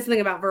somebody said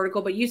something about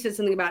vertical, but you said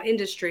something about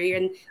industry,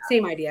 and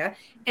same idea.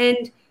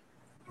 And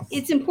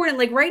it's important.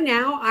 Like right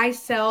now I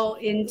sell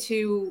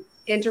into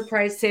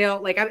enterprise sale,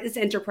 like it's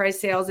enterprise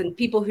sales and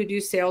people who do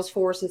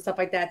Salesforce and stuff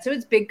like that. So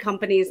it's big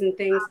companies and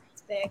things.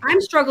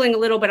 I'm struggling a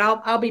little, but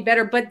I'll be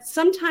better. But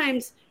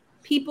sometimes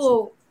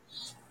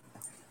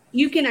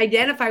you can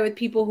identify with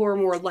people who are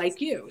more like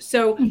you.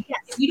 So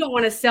you don't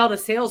want to sell to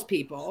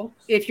salespeople.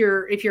 If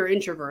you're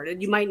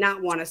introverted, you might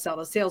not want to sell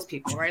to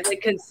salespeople, right?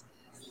 Like, because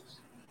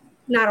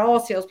not all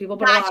salespeople,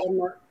 but a lot of them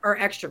are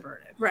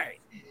extroverted. Right.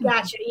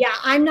 Gotcha. Yeah.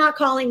 I'm not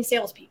calling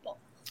salespeople.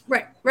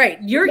 Right.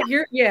 You're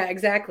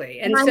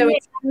exactly. And I'm so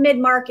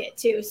mid-market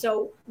too.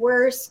 So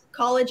we're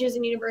colleges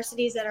and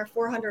universities that are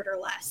 400 or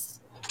less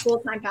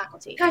full-time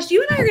faculty. Gosh,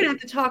 you and I are going to have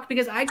to talk,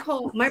 because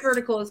my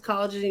vertical is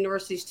colleges and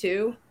universities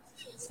too.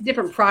 It's a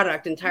different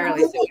product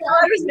entirely.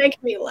 It's making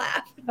me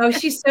laugh. Oh,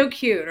 she's so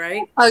cute,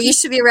 right? Oh, you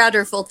should be around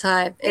her full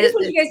time. I just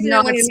want you guys to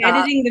know when I'm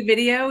editing the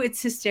video,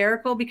 it's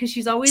hysterical because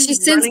she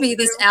sends me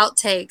these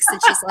outtakes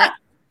and she's like,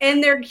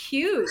 and they're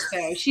cute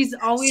though. She's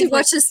always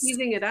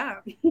teasing it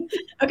up.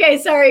 Okay,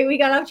 sorry, we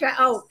got off track.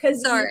 Oh,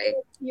 because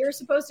you're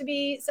supposed to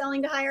be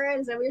selling to higher ed.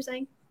 Is that what you're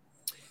saying?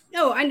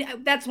 No,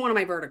 that's one of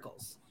my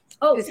verticals.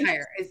 Oh, is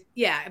higher.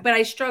 But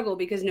I struggle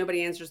because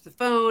nobody answers the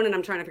phone, and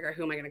I'm trying to figure out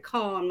who am I going to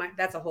call. And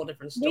that's a whole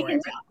different story.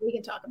 We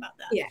can talk about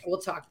that. Yeah,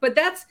 we'll talk. But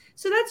that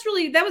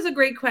was a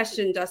great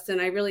question, Dustin.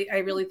 I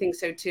really think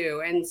so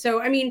too. And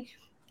so, I mean,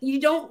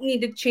 you don't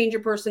need to change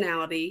your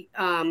personality.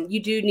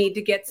 You do need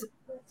to get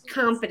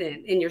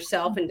confident in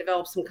yourself and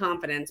develop some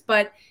confidence.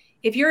 But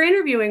if you're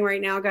interviewing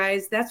right now,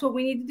 guys, that's what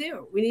we need to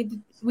do.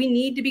 We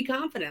need to be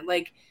confident.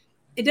 Like,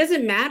 it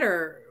doesn't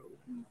matter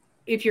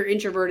if you're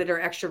introverted or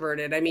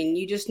extroverted. I mean,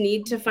 you just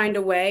need to find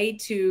a way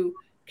to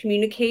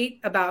communicate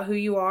about who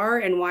you are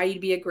and why you'd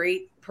be a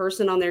great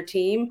person on their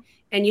team.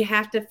 And you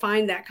have to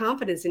find that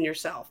confidence in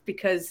yourself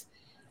because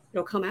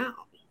it'll come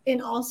out.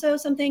 And also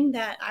something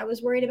that I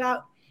was worried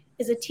about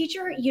as a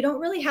teacher, you don't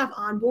really have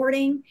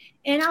onboarding.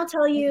 And I'll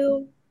tell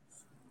you,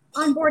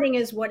 onboarding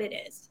is what it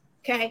is.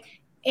 Okay.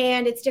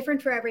 And it's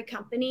different for every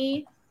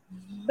company.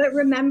 But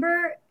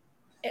remember,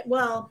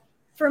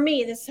 for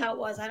me, this is how it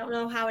was. I don't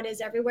know how it is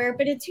everywhere,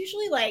 but it's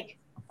usually like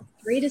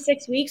 3 to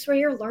 6 weeks where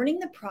you're learning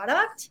the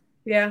product.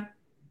 Yeah.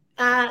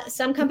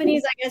 Some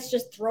companies, I guess,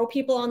 just throw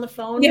people on the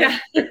phone. Yeah.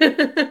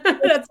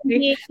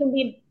 It can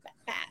be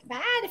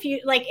bad if you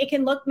it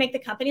can make the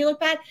company look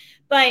bad,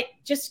 but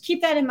just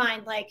keep that in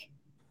mind. Like,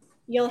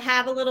 you'll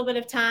have a little bit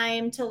of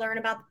time to learn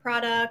about the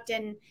product,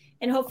 and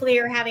hopefully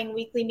you're having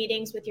weekly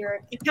meetings with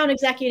your account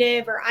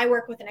executive, or I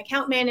work with an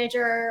account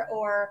manager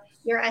or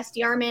your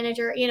SDR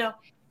manager,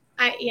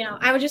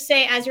 I would just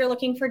say, as you're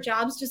looking for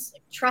jobs, just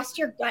trust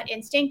your gut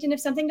instinct. And if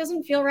something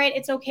doesn't feel right,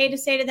 it's okay to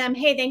say to them,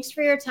 hey, thanks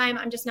for your time.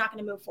 I'm just not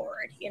going to move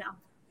forward,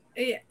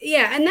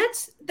 Yeah. And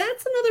that's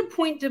another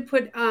point to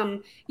put, I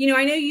know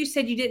you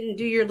said you didn't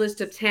do your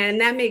list of 10.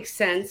 That makes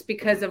sense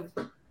because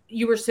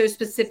you were so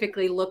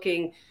specifically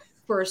looking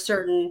for a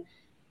certain,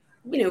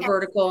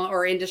 vertical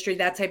or industry,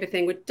 that type of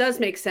thing, which does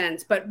make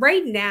sense. But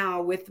right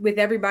now with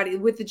everybody,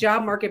 with the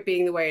job market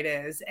being the way it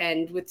is,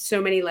 and with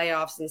so many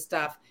layoffs and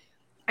stuff,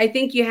 I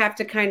think you have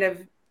to kind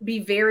of be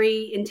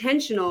very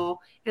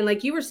intentional. And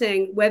like you were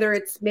saying, whether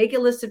it's make a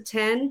list of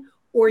 10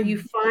 or you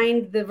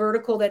find the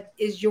vertical that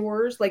is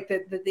yours, like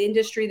the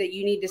industry that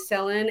you need to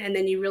sell in, and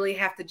then you really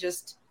have to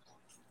just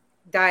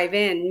dive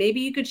in.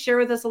 Maybe you could share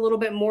with us a little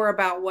bit more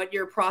about what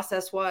your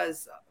process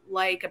was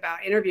like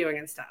about interviewing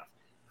and stuff.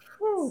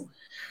 All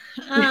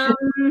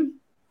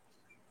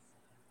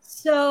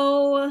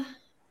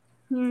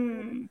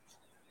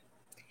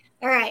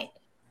right.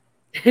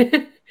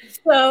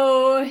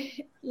 So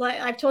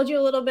like I've told you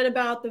a little bit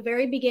about the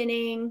very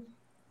beginning.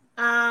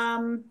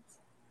 Once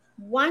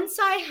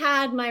I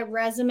had my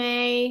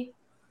resume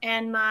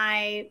and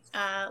my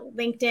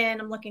LinkedIn,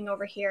 I'm looking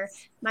over here,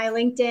 my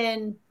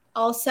LinkedIn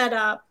all set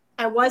up.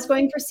 I was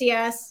going for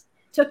CS,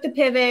 took the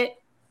pivot,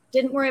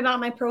 didn't worry about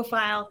my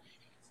profile.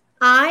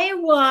 I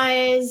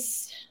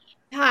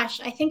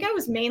think I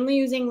was mainly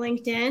using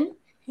LinkedIn.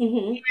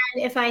 And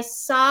if I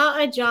saw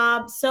a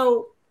job,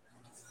 so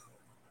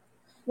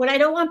what I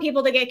don't want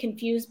people to get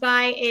confused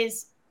by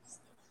is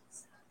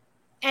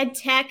ed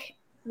tech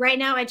right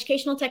now,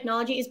 educational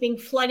technology is being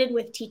flooded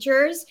with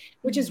teachers,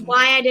 which is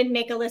why I didn't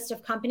make a list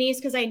of companies,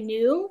 because I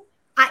knew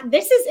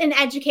this is an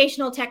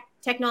educational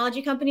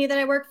technology company that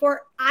I work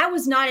for. I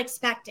was not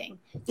expecting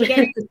to get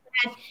into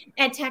that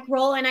ed tech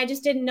role, and I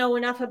just didn't know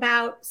enough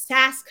about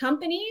SaaS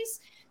companies.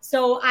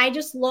 So I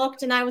just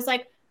looked and I was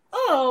like,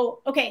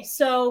 oh, okay.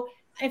 So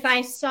if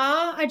I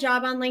saw a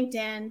job on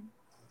LinkedIn,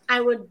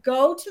 I would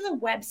go to the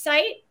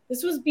website.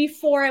 This was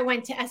before I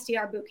went to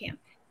SDR bootcamp.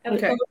 I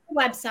would go to the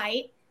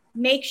website,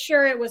 make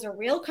sure it was a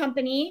real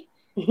company,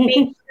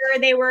 make sure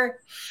they were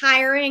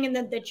hiring and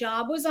that the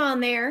job was on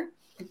there.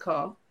 Good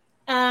call.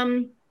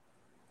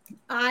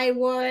 I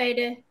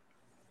would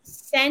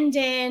send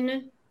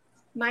in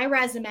my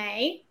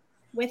resume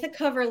with a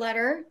cover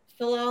letter,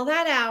 fill all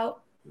that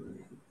out,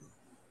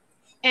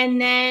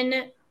 and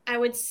then I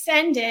would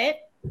send it.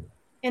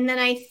 And then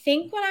I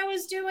think what I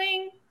was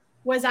doing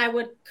was I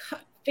would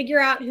figure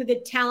out who the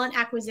talent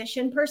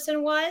acquisition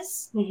person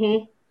was.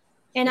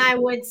 And I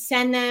would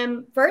send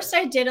them, first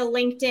I did a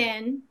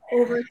LinkedIn.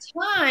 Over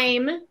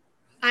time,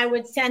 I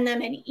would send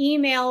them an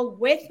email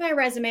with my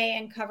resume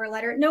and cover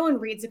letter. No one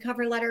reads a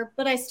cover letter,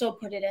 but I still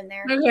put it in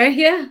there. Okay,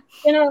 yeah.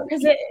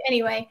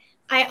 Anyway,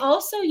 I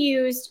also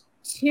used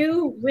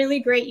 2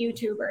 really great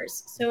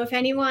YouTubers. So if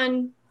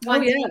anyone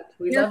wants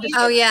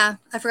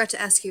I forgot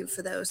to ask you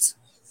for those.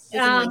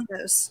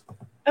 Those.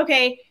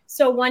 Okay,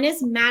 so one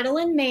is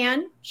Madeline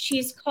Mann.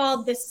 She's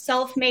called the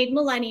Self-Made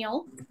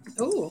Millennial.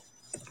 Oh.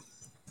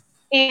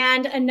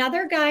 And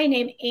another guy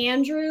named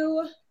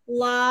Andrew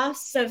La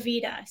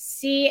Savita,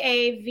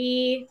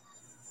 CAVVITA.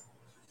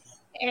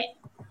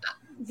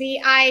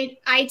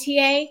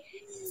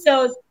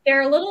 So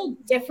they're a little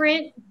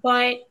different,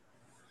 but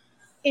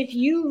if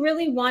you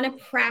really want to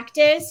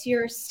practice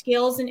your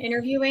skills in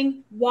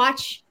interviewing,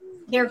 watch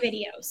their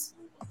videos.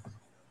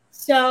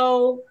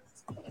 So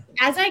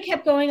as I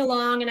kept going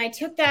along and I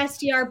took the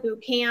SDR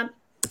bootcamp,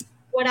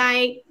 what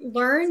I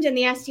learned in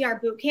the SDR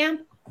bootcamp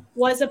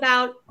was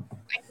about,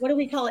 what do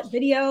we call it?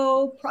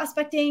 Video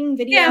prospecting?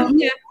 Video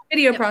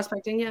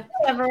prospecting, yeah.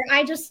 Whatever.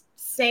 I just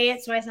say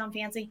it so I sound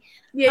fancy.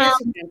 Yeah,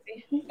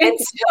 fancy. And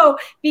so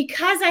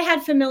because I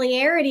had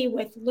familiarity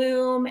with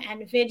Loom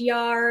and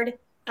Vidyard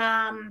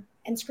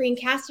and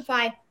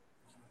Screencastify,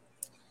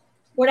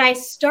 what I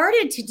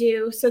started to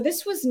do, so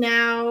this was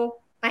now,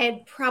 I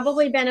had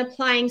probably been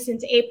applying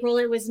since April.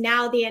 It was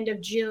now the end of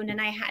June, and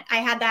I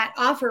had that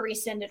offer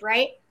rescinded,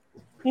 right?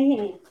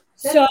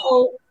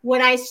 So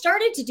what I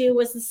started to do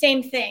was the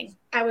same thing.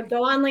 I would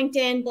go on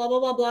LinkedIn, blah, blah,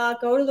 blah, blah,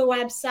 go to the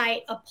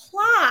website,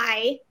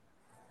 apply.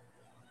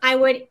 I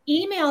would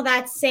email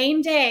that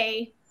same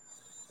day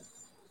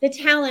the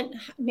talent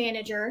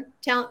manager,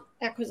 talent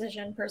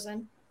acquisition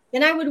person.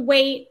 Then I would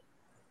wait.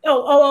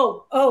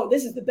 Oh,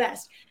 this is the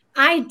best.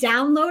 I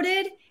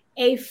downloaded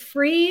a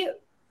free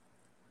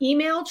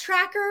email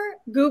tracker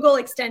Google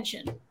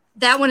extension.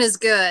 That one is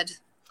good.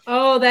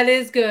 Oh, that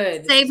is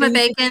good. Save my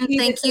bacon.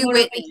 Thank you,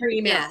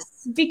 Whitney.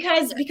 Yes.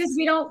 Because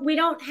we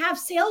don't have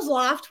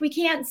SalesLoft. We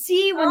can't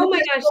see when. Oh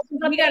my gosh,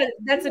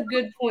 that's a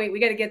good point. We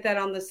got to get that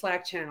on the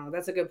Slack channel.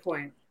 That's a good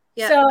point.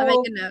 Yeah, so, I'm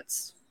making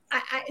notes.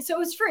 So it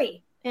was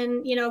free,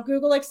 and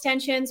Google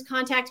extensions.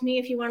 Contact me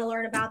if you want to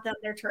learn about them.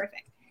 They're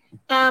terrific.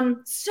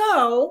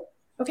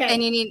 Okay.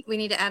 And we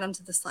need to add them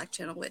to the Slack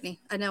channel, Whitney.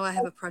 I know I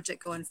have a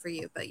project going for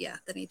you, but yeah,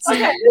 that needs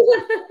to.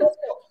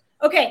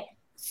 Okay.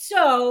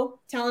 So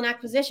talent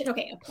acquisition.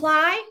 Okay.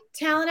 Apply,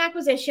 talent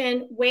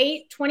acquisition,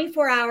 wait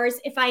 24 hours.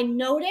 If I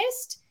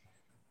noticed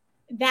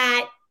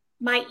that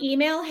My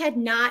email had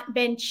not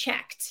been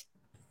checked.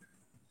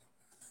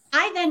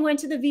 I then went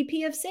to the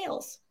VP of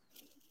sales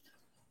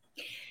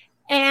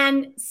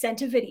and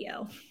sent a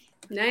video.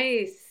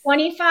 Nice.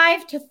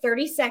 25 to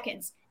 30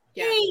 seconds.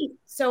 Yeah. Hey,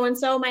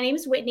 so-and-so, my name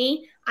is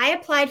Whitney. I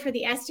applied for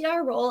the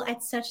SDR role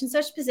at such and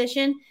such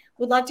position.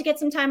 Would love to get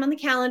some time on the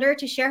calendar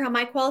to share how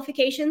my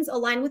qualifications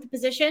align with the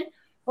position.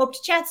 Hope to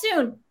chat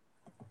soon.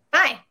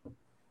 Bye.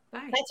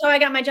 Bye. That's how I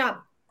got my job.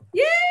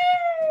 Yay!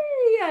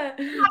 I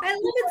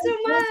love it so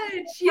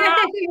much.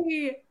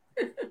 Yay!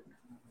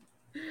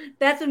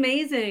 That's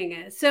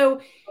amazing.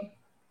 So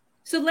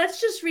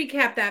let's just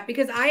recap that,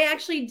 because I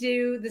actually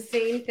do the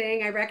same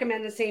thing. I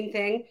recommend the same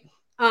thing.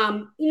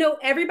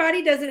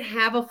 Everybody doesn't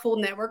have a full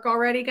network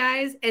already,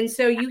 guys. And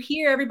so you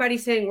hear everybody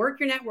saying, work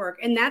your network.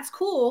 And that's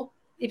cool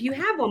if you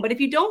have one. But if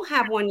you don't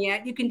have one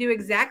yet, you can do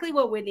exactly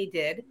what Whitney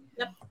did.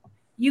 Yep.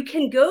 You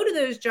can go to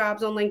those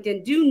jobs on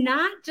LinkedIn. Do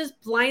not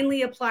just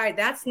blindly apply.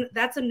 That's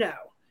a no.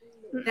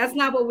 That's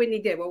not what Whitney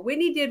did. What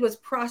Whitney did was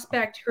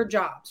prospect her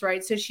jobs,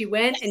 right? So she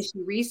went and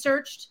she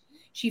researched.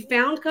 She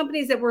found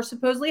companies that were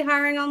supposedly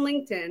hiring on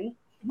LinkedIn.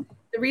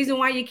 The reason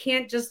why you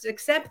can't just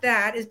accept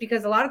that is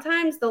because a lot of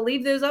times they'll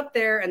leave those up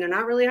there and they're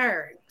not really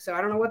hiring. So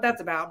I don't know what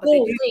that's about, but they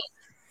do.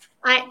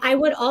 I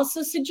would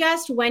also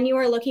suggest, when you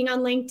are looking on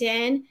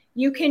LinkedIn,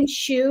 you can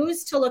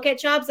choose to look at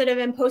jobs that have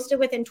been posted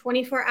within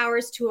 24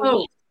 hours to a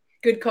week.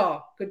 Good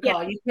call. Good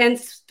call. Yeah. You can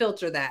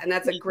filter that, and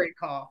that's a great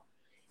call.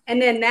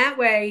 And then that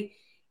way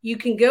you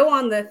can go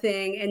on the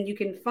thing and you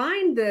can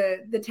find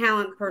the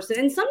talent person.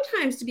 And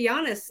sometimes, to be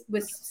honest,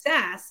 with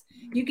SaaS,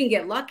 you can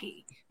get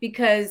lucky,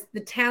 because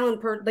the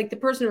talent the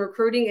person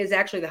recruiting is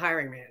actually the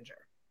hiring manager.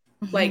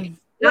 Mm-hmm. Like,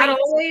 not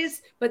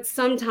always, but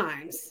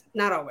sometimes.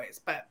 Not always,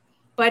 but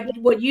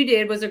what you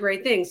did was a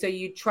great thing. So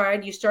you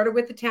started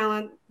with the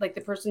talent, like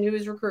the person who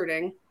was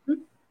recruiting,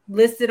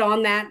 listed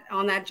on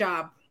that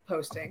job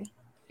posting.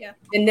 Yeah.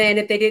 And then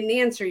if they didn't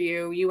answer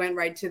you, you went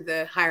right to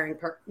the hiring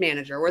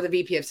manager or the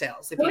VP of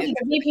sales. The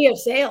VP of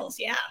sales.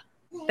 Yeah.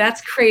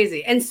 That's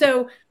crazy. And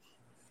so,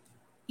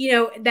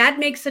 that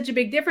makes such a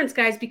big difference,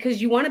 guys,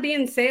 because you want to be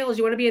in sales.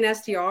 You want to be an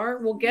SDR.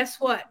 Well, guess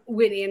what?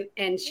 Whitney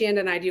and Shanda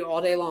and I do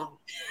all day long.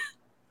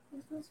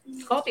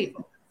 Call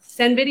people,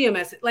 send video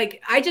message.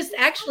 Like, I just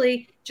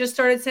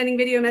started sending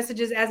video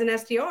messages as an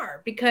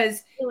SDR,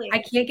 because I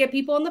can't get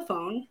people on the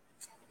phone.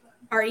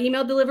 Our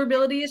email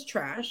deliverability is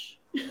trash.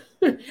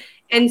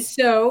 And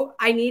so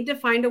I need to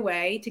find a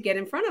way to get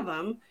in front of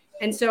them.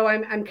 And so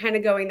I'm kind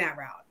of going that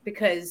route,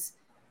 because,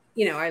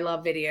 I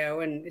love video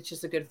and it's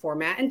just a good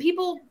format, and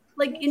people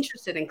like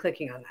interested in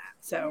clicking on that.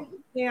 So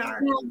yeah.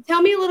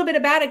 Tell me a little bit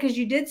about it, because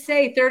you did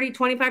say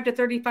 25 to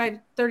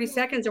 30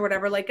 seconds or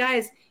whatever. Like,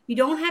 guys, you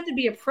don't have to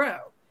be a pro.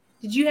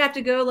 Did you have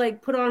to go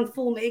like put on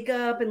full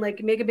makeup and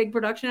like make a big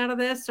production out of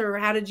this? Or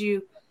how did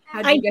you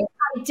I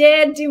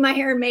did do my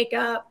hair and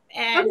makeup.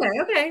 And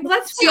okay. Well,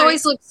 that's she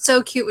always looked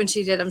so cute when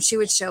she did them. She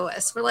would show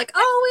us. We're like,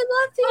 oh, we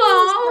love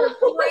these.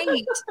 They're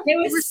great.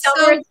 It was so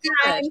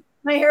good.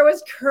 My hair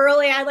was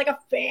curly. I had like a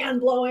fan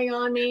blowing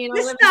on me. And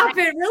Stop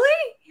it,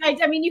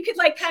 really? I mean, you could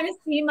like kind of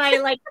see my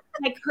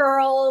my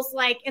curls.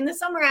 Like, in the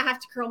summer, I have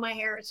to curl my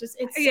hair. It's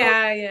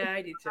yeah,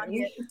 I do too.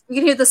 You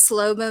can hear the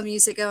slow-mo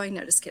music going.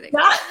 No, just kidding.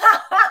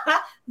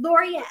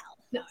 L'Oreal.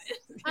 No.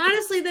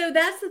 Honestly, though,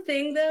 that's the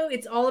thing, though.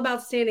 It's all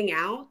about standing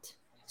out.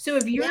 So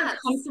if you're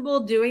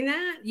comfortable doing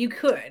that, you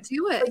could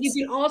do it. But you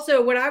can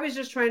also, what I was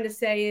just trying to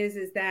say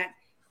is that,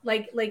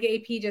 like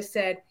AP just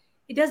said,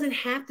 it doesn't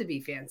have to be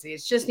fancy.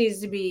 It just needs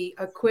to be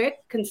a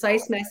quick,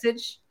 concise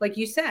message, like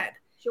you said.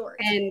 Short.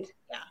 And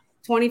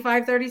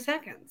 25, 30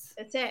 seconds.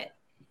 That's it.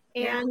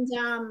 And you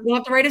don't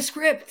have to write a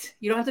script.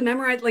 You don't have to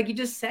memorize. Like, you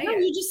just say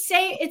it. You just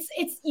say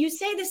you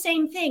say the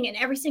same thing in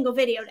every single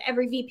video to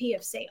every VP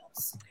of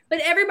sales.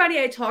 But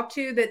everybody I talk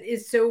to that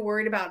is so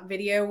worried about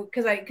video,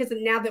 because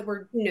now that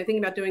we're thinking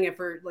about doing it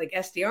for like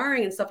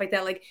SDRing and stuff like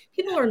that, like,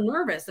 people are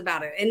nervous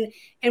about it.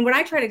 And what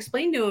I try to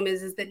explain to them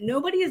is that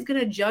nobody is going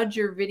to judge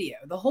your video.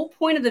 The whole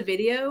point of the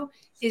video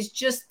is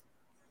just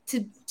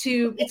to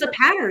it's a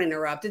pattern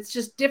interrupt. It's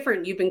just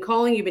different. You've been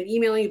calling, you've been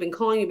emailing, you've been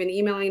calling, you've been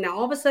emailing. Now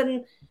all of a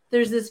sudden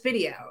there's this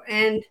video,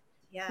 and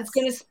it's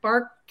going to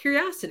spark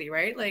curiosity,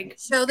 right? Like,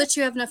 show that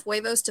you have enough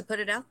huevos to put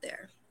it out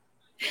there.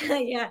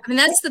 Yeah. I mean,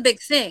 that's the big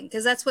thing,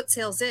 because that's what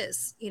sales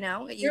is. You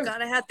got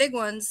to have big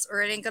ones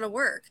or it ain't going to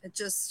work. It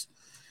just,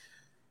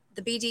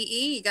 the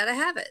BDE, you got to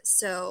have it.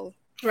 So,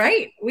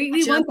 right.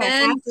 We want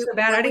that. So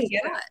bad. I didn't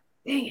get it.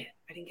 Dang it.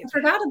 I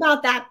forgot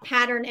about that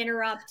pattern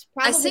interrupt.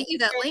 I sent you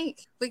that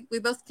link. We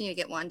both need to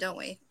get one, don't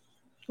we?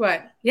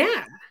 What?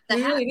 Yeah,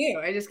 we really do.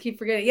 I just keep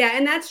forgetting. Yeah,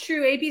 and that's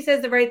true. AP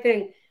says the right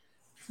thing.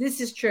 This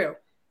is true.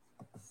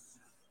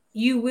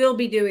 You will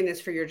be doing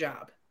this for your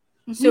job.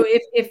 Mm-hmm. So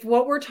if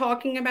what we're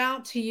talking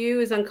about to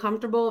you is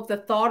uncomfortable, if the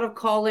thought of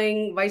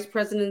calling vice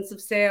presidents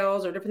of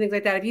sales or different things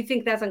like that, if you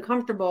think that's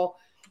uncomfortable,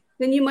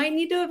 then you might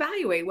need to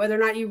evaluate whether or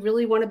not you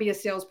really want to be a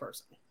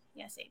salesperson.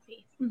 Yes,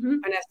 AP. Mm-hmm.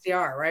 An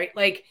SDR, right?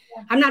 Like,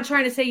 I'm not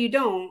trying to say you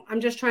don't. I'm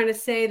just trying to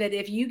say that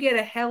if you get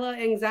a hella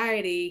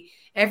anxiety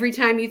every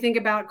time you think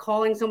about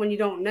calling someone you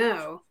don't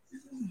know,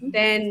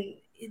 then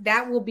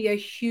that will be a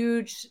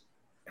huge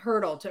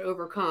hurdle to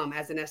overcome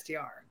as an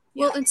SDR.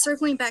 Well, and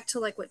circling back to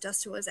like what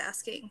Dustin was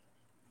asking,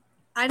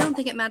 I don't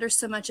think it matters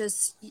so much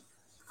as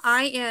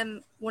I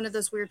am one of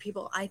those weird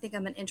people. I think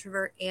I'm an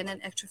introvert and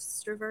an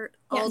extrovert,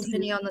 all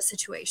depending on the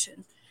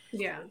situation.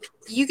 Yeah.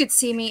 You could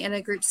see me in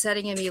a group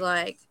setting and be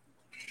like,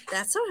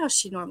 that's not how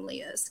she normally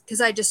is.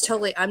 Because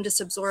I'm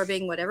just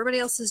absorbing what everybody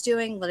else is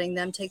doing, letting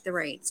them take the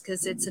reins.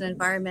 Because it's an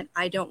environment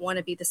I don't want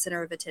to be the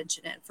center of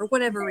attention in for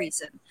whatever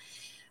reason.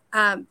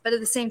 But at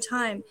the same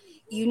time,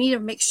 you need to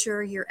make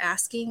sure you're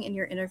asking in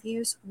your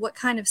interviews, what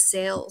kind of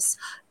sales,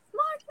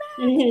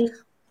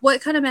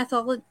 what kind of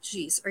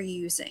methodologies are you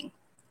using?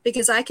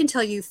 Because I can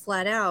tell you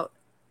flat out,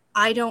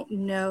 I don't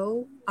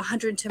know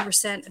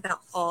 110% about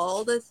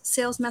all the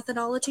sales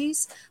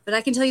methodologies, but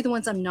I can tell you the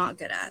ones I'm not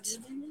good at.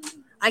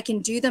 I can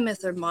do them if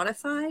they're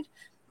modified,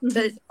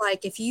 but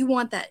like if you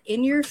want that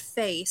in your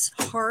face,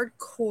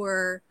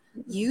 hardcore,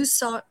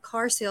 used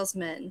car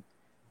salesman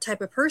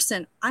type of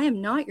person, I am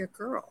not your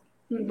girl.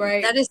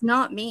 Right. That is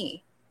not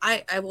me.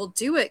 I will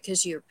do it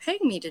because you're paying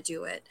me to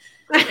do it.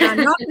 And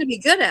I'm not going to be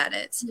good at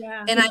it.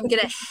 And I'm going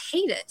to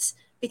hate it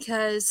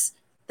because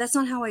that's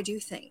not how I do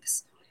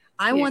things.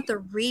 I want the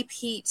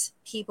repeat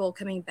people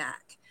coming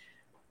back.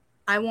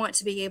 I want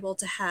to be able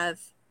to have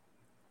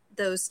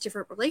those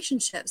different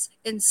relationships.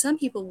 And some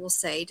people will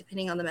say,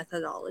 depending on the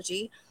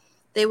methodology,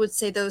 they would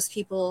say those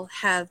people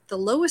have the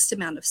lowest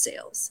amount of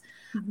sales.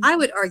 I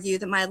would argue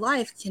that my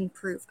life can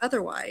prove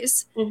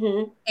otherwise.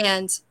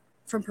 And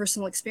from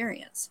personal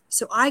experience.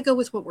 So I go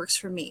with what works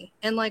for me.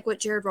 And like what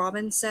Jared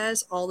Robbins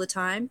says all the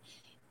time,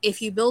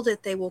 if you build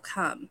it, they will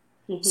come.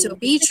 So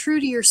be true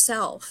to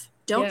yourself.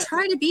 Don't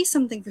try to be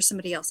something for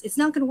somebody else. It's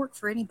not going to work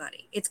for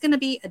anybody. It's going to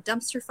be a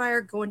dumpster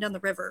fire going down the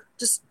river.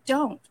 Just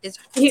don't.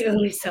 You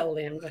only sell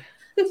Lambda.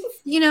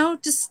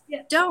 Just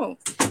don't.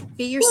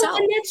 Be yourself. Well,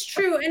 and that's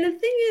true. And the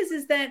thing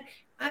is that,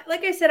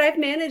 like I said, I've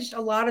managed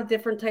a lot of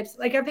different types.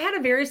 Like I've had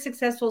a very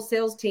successful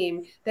sales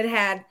team that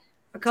had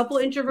a couple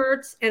of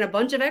introverts and a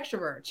bunch of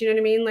extroverts. You know what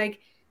I mean? Like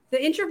the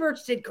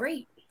introverts did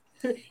great.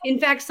 In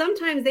fact,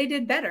 sometimes they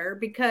did better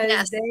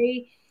because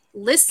they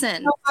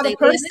listen. They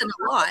listen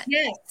a lot.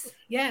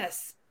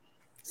 Yes.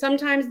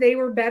 Sometimes they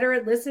were better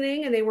at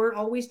listening and they weren't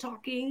always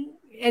talking.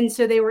 And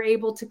so they were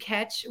able to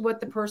catch what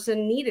the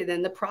person needed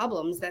and the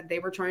problems that they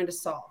were trying to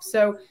solve.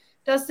 So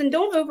Dustin,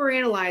 don't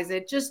overanalyze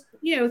it. Just,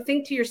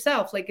 think to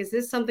yourself, like, is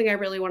this something I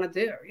really want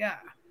to do? Yeah.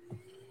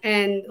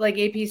 And like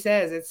AP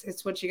says,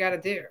 it's what you got to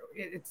do.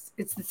 It's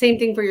the same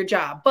thing for your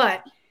job,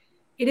 but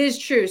it is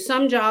true.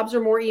 Some jobs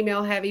are more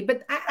email heavy,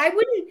 but I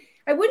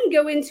wouldn't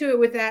go into it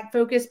with that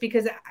focus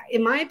because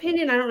in my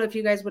opinion, I don't know if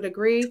you guys would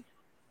agree,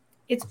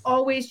 it's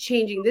always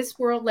changing. This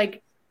world,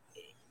 like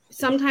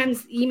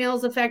sometimes email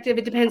is effective.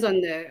 It depends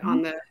on the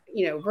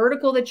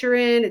vertical that you're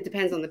in. It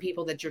depends on the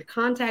people that you're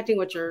contacting,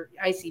 what your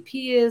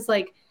ICP is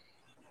like.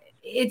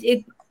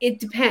 It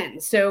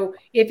depends. So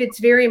if it's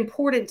very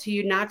important to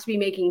you not to be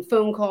making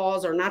phone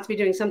calls or not to be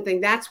doing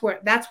something, that's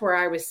where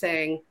I was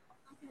saying,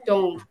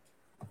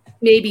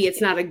 maybe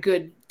it's not a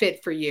good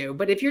fit for you.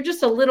 But if you're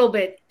just a little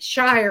bit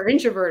shy or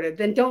introverted,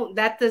 then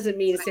that doesn't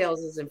mean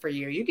sales isn't for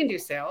you. You can do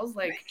sales.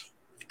 Like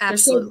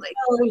absolutely.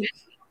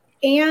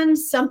 And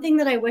something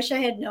that I wish I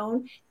had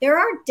known, there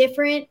are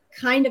different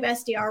kind of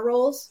SDR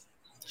roles.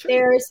 Sure.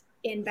 There's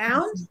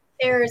inbound,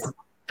 there's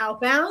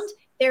outbound,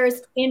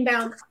 there's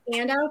inbound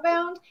and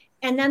outbound.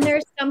 And then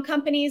there's some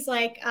companies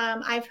like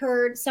I've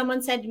heard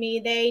someone said to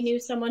me, they knew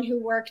someone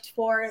who worked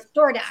for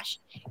DoorDash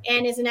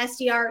and is an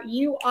SDR.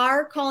 You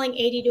are calling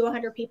 80 to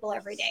 100 people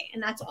every day.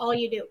 And that's all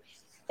you do.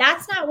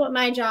 That's not what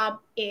my job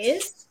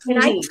is. And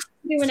I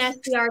do an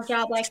SDR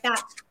job like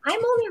that.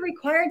 I'm only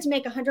required to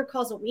make 100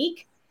 calls a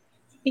week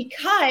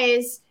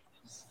because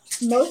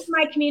most of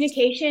my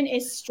communication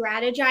is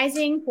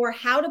strategizing for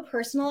how to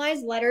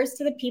personalize letters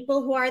to the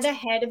people who are the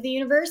head of the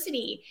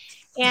university.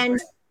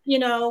 And,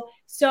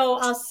 so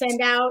I'll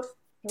send out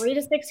 3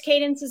 to 6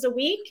 cadences a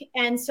week.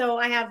 And so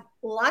I have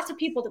lots of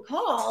people to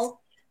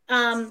call,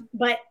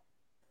 but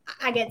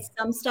I get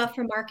some stuff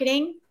from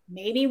marketing,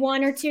 maybe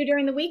 1 or 2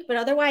 during the week, but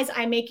otherwise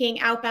I'm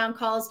making outbound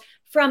calls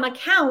from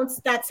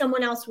accounts that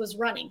someone else was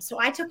running. So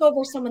I took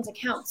over someone's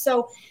account.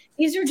 So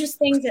these are just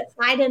things that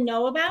I didn't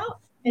know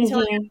about until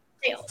I had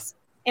sales.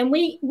 And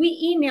we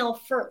email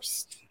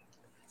first.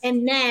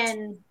 And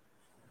then,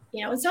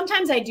 and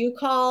sometimes I do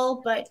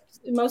call, but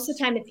most of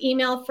the time it's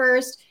email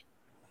first.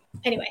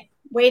 Anyway,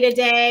 wait a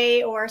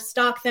day or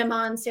stalk them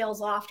on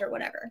SalesLoft or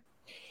whatever.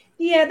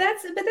 Yeah,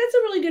 that's a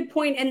really good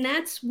point. And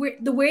that's where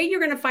the way you're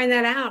going to find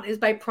that out is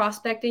by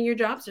prospecting your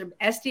job search,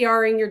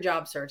 SDRing your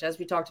job search, as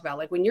we talked about.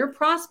 Like when you're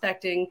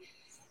prospecting,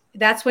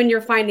 that's when you're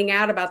finding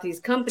out about these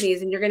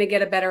companies and you're going to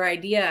get a better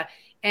idea.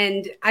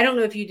 And I don't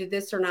know if you did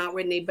this or not,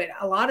 Whitney, but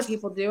a lot of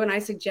people do. And I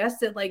suggest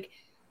that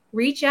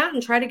reach out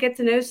and try to get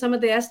to know some of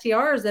the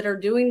SDRs that are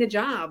doing the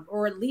job,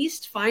 or at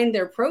least find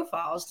their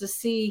profiles to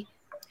see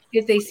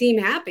if they seem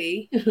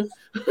happy.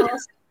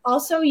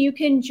 Also, you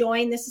can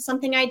join, this is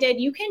something I did,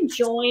 you can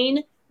join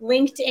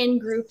LinkedIn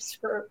groups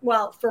for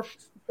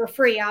for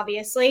free,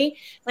 obviously.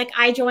 Like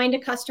I joined a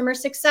customer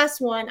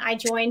success one. I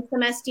joined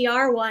some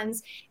SDR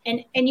ones,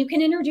 and you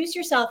can introduce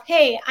yourself.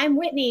 Hey, I'm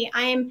Whitney.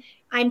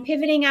 I'm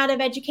pivoting out of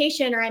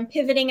education, or I'm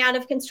pivoting out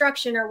of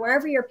construction, or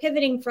wherever you're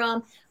pivoting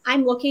from.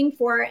 I'm looking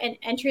for an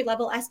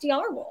entry-level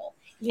SDR role.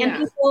 Yeah. And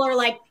people are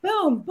like,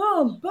 boom,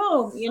 boom,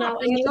 boom, you know,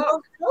 and they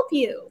will help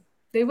you.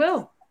 They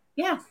will.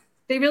 Yeah.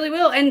 They really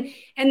will. And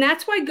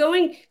that's why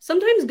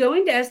sometimes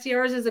going to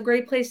SDRs is a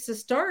great place to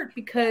start,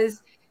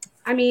 because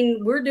I mean,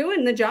 we're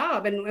doing the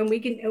job, and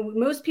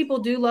most people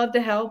do love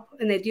to help,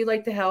 and they do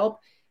like to help.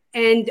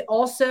 And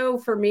also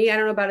for me, I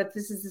don't know about it,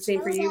 this is the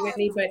same for you,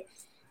 Whitney, but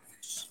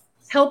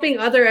helping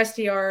other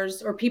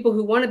SDRs or people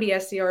who want to be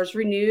SDRs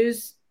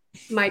renews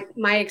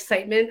my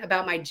excitement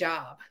about my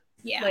job.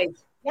 Yeah. Like,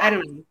 I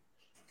don't know.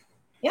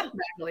 Yeah.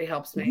 That really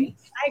helps me.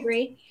 I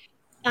agree.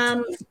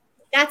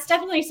 That's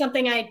definitely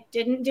something I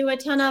didn't do a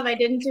ton of. I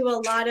didn't do a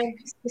lot of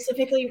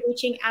specifically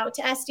reaching out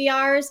to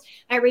SDRs.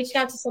 I reached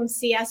out to some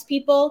CS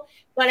people,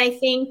 but I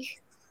think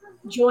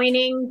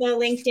joining the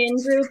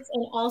LinkedIn groups,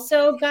 and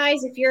also,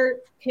 guys, if you're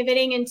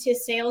pivoting into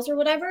sales or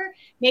whatever,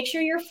 make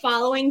sure you're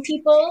following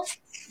people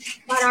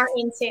that are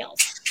in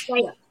sales.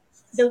 Like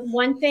the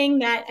one thing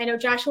that I know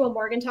Joshua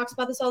Morgan talks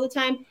about this all the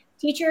time,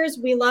 teachers,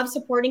 we love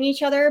supporting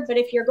each other, but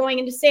if you're going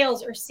into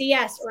sales or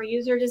CS or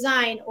user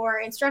design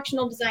or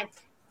instructional design,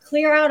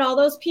 clear out all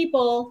those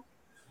people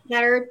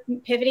that are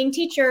pivoting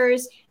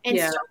teachers and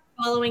start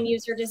following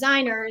user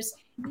designers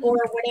or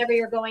whatever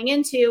you're going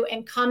into,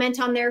 and comment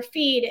on their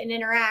feed and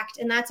interact.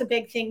 And that's a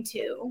big thing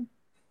too.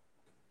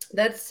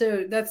 That's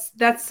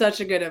such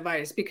a good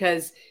advice,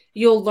 because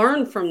you'll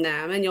learn from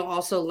them, and you'll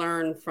also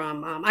learn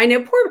from, I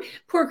know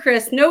poor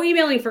Chris, no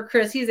emailing for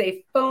Chris. He's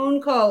a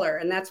phone caller,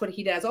 and that's what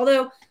he does.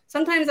 Although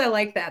sometimes I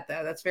like that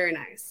though. That's very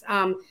nice.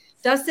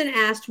 Dustin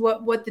asked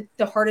what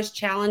the hardest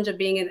challenge of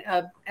being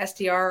a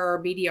SDR or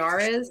a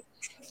BDR is.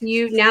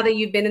 Now that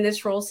you've been in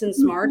this role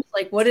since March,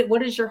 like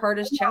what is your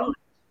hardest challenge?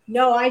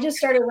 No, I just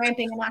started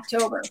ramping in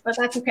October, but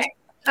that's okay.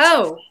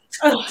 Oh,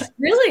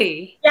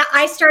 really? Yeah,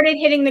 I started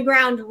hitting the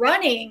ground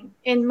running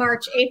in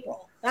March,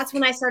 April. That's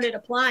when I started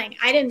applying.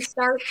 I didn't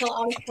start till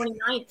August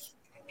 29th.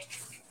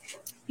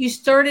 You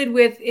started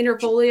with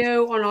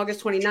Interfolio on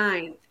August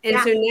 29th. And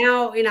so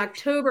now in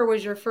October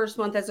was your first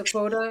month as a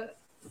quota?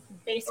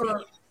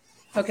 Basically.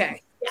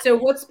 Okay. Yeah. So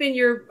what's been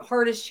your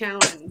hardest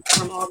challenge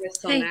from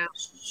August till now?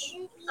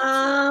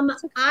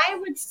 I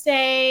would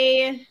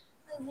say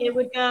it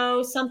would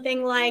go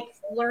something like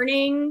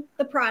learning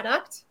the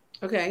product.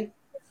 Okay.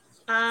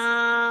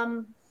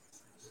 Learning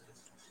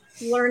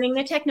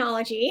the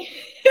technology.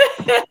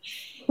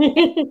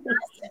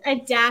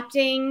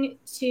 Adapting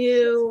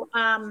to,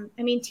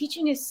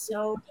 teaching is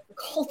so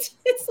difficult.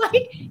 It's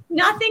like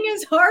nothing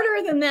is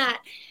harder than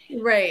that.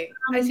 Right.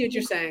 I see what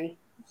you're saying.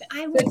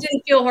 It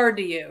didn't feel hard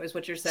to you, is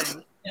what you're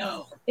saying.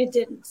 No, it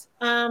didn't.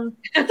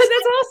 That's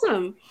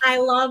awesome. I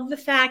love the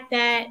fact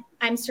that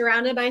I'm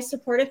surrounded by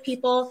supportive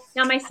people.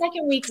 Now, my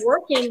second week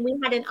working, we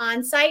had an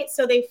on-site,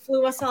 so they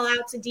flew us all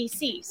out to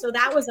DC. So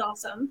that was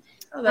awesome.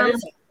 Oh, that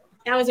is.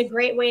 That was a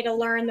great way to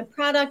learn the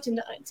product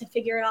and to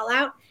figure it all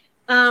out,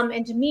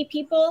 and to meet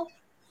people.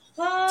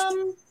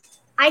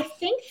 I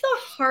think the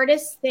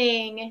hardest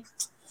thing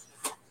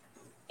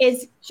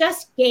is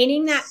just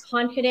gaining that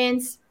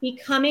confidence,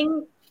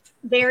 becoming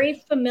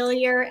very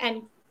familiar,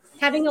 and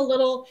having a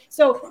little.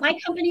 So my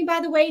company, by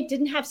the way,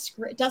 doesn't have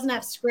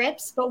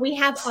scripts, but we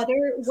have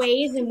other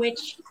ways in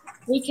which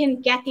we can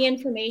get the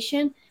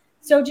information.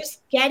 So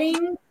just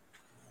getting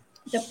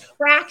the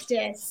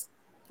practice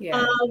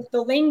of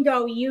the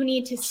lingo you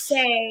need to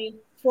say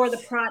for the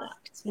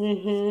product,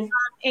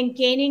 and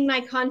gaining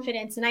my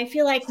confidence. And I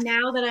feel like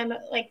now that I'm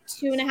like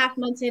 2.5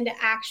 months into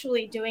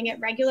actually doing it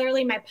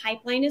regularly, my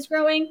pipeline is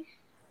growing.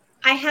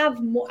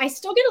 I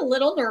still get a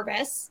little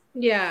nervous.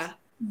 Yeah.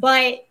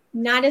 But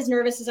not as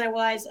nervous as I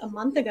was a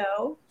month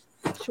ago.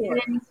 Sure.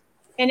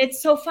 And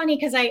it's so funny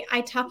because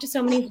I talk to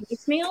so many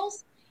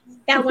voicemails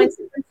that when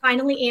someone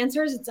finally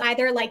answers, it's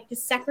either like the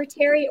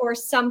secretary or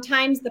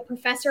sometimes the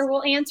professor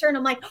will answer. And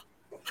I'm like,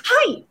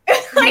 hi.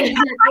 Get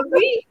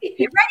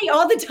ready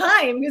all the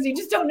time because you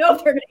just don't know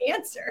if they're going to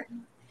answer.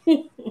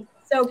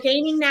 So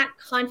gaining that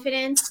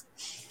confidence.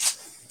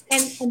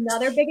 And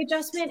another big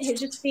adjustment is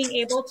just being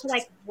able to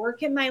like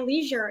work at my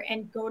leisure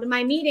and go to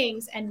my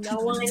meetings, and no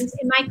one's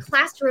in my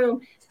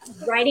classroom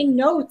writing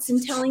notes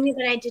and telling me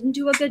that I didn't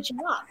do a good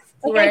job.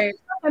 Like, right. I feel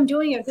like I'm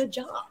doing a good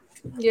job.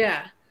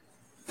 Yeah.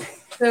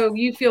 So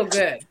you feel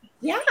good.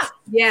 Yeah.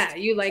 Yeah.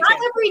 You like Not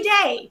it. every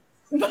day.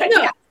 But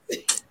no. Yeah.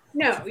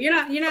 No, you're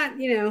not,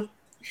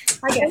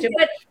 I get you.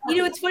 But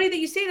it's funny that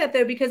you say that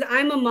though, because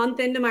I'm a month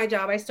into my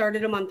job. I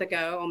started a month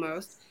ago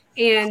almost.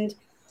 And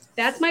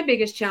that's my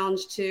biggest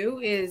challenge too,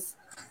 is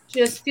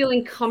just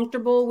feeling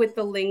comfortable with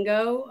the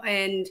lingo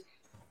and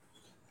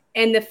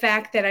the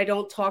fact that I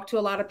don't talk to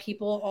a lot of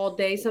people all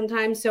day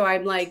sometimes. So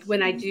I'm like,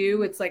 when I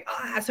do, it's like,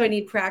 so I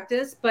need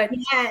practice. But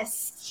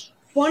yes,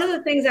 one of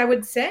the things I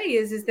would say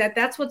is that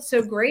that's what's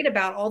so great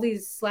about all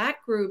these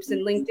Slack groups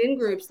and LinkedIn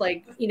groups,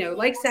 like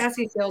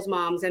SaaSy Sales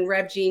Moms and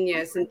Rev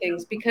Genius and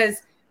things,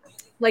 because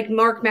like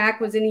Mark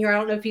Mack was in here. I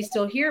don't know if he's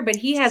still here, but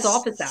he has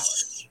office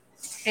hours,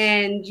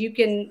 and you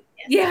can.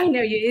 Yeah, I know.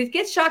 It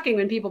gets shocking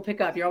when people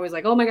pick up. You're always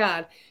like, oh my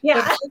God.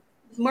 Yeah. But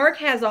Mark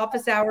has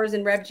office hours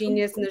and Rev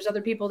Genius, and there's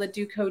other people that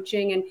do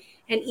coaching.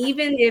 And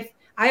even if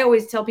I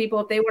always tell people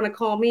if they want to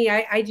call me,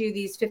 I do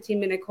these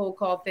 15-minute cold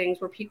call things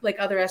where people like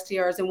other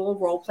SDRs and we'll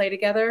role play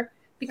together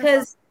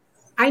because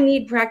I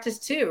need practice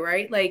too,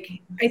 right? Like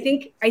I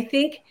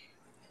think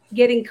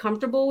getting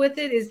comfortable with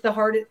it is the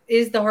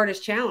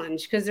hardest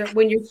challenge because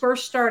when you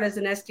first start as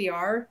an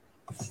SDR,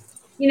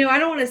 I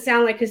don't want to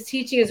sound like because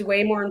teaching is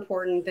way more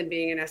important than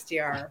being an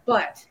SDR.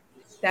 But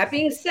that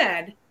being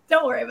said,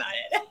 don't worry about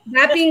it.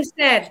 That being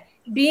said,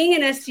 being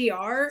an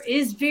SDR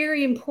is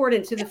very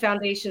important to the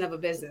foundation of a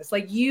business.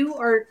 Like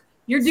you're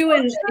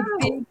doing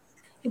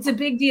it's a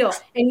big deal.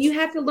 And you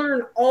have to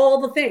learn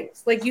all the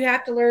things. Like you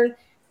have to learn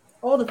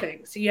all the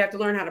things. So you have to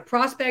learn how to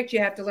prospect. You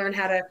have to learn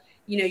how to,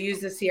 use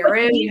the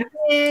CRM,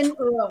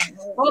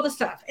 all the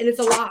stuff. And it's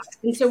a lot.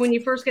 And so when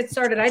you first get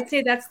started, I'd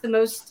say that's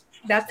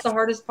the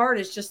hardest part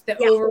is just the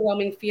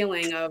overwhelming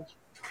feeling of.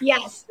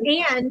 Yes.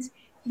 And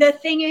the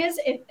thing is,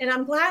 and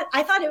I'm glad,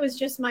 I thought it was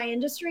just my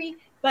industry,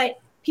 but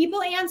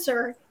people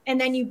answer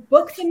and then you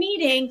book the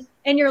meeting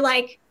and you're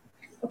like,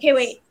 okay,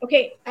 wait,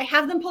 okay, I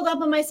have them pulled up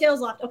on my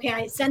sales loft. Okay,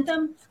 I sent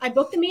them, I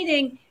booked the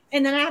meeting,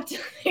 and then I have to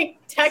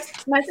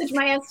text message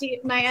my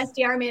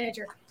SDR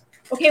manager.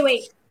 Okay,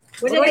 wait,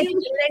 what did I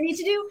need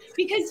to do?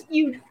 Because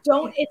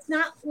it's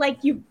not like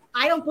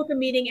I don't book a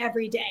meeting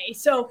every day.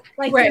 So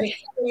like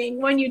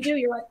when you do,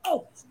 you're like,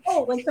 oh,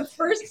 like the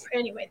first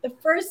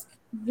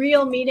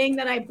real meeting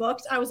that I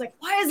booked, I was like,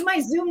 why is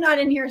my Zoom not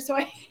in here? So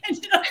I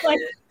ended up like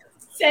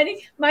sending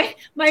my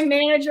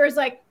manager is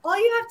like, all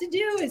you have to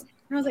do is, and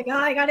I was like,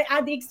 I got to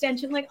add the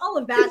extension, like all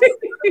of that,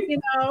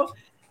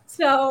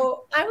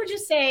 So I would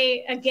just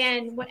say,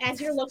 again, as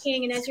you're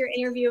looking and as you're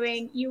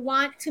interviewing, you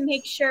want to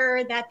make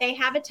sure that they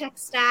have a tech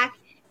stack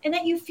and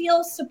that you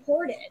feel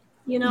supported,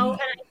 and I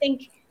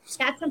think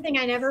that's something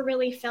I never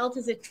really felt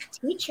as a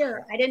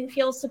teacher. I didn't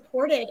feel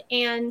supported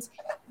and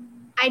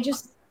I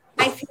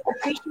feel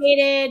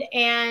appreciated.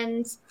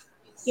 And,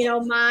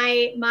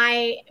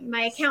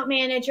 my account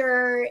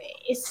manager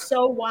is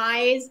so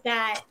wise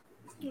that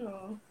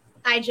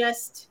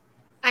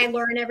I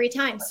learn every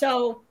time.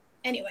 So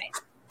anyway.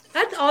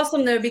 That's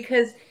awesome though,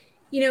 because,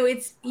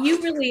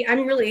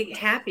 I'm really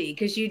happy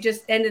because you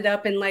just ended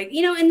up in like,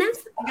 and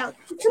that's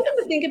something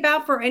to think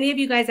about for any of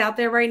you guys out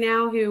there right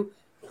now who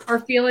are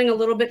feeling a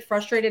little bit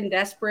frustrated and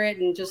desperate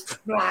and just,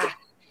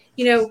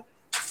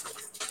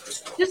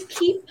 just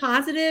keep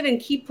positive and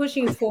keep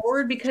pushing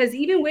forward because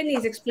even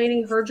Whitney's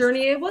explaining her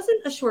journey. It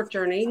wasn't a short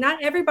journey.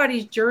 Not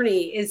everybody's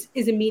journey is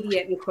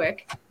immediate and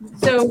quick.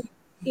 So,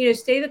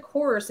 stay the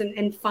course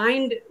and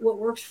find what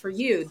works for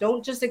you.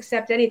 Don't just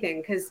accept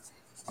anything because,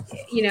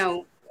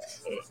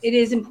 it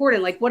is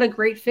important. Like what a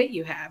great fit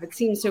you have. It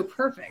seems so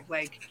perfect.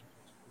 Like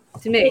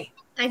to me,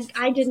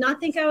 I did not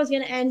think I was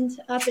going to end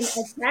up in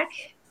ed tech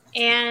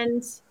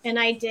and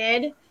I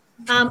did.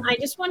 I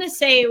just want to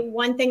say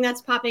one thing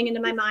that's popping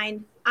into my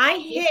mind. I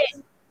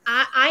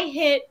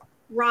hit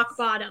rock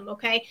bottom.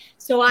 Okay.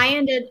 So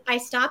I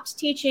stopped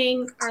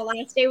teaching. Our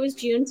last day was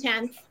June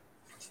 10th.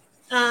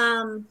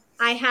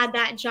 I had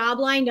that job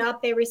lined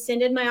up. They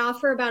rescinded my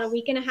offer about a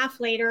week and a half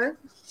later.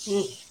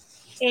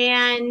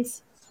 And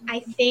I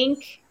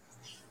think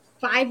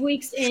 5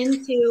 weeks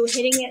into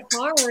hitting it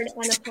hard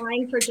and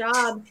applying for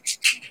jobs,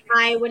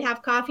 I would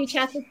have coffee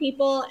chats with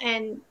people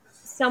and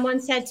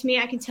someone said to me,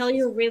 I can tell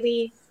you're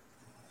really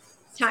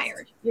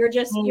tired. You're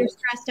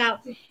stressed out.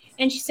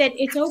 And she said,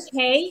 it's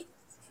okay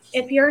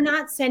if you're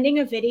not sending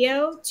a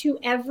video to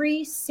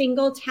every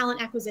single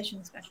talent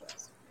acquisition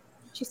specialist.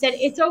 She said,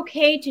 it's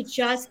okay to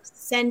just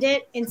send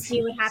it and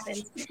see what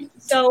happens.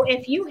 So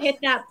if you hit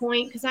that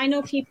point, because I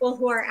know people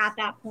who are at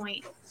that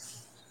point,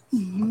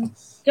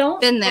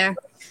 been there.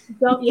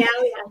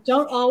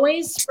 Don't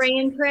always spray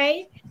and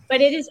pray, but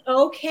it is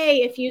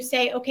okay if you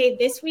say, okay,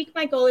 this week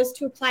my goal is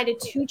to apply to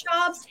 2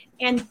 jobs,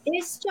 and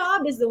this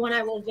job is the one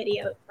I will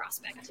video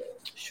prospect to.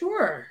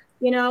 Sure.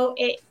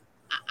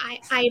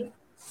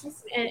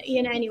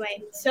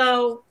 Anyway.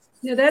 So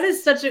no, that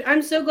is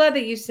I'm so glad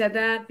that you said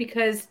that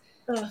because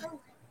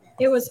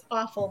it was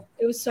awful.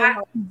 It was so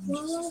hard.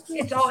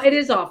 It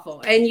is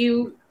awful. And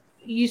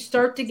you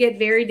start to get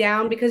very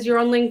down because you're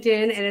on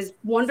LinkedIn, and as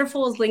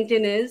wonderful as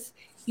LinkedIn is,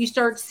 you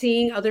start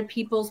seeing other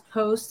people's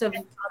posts of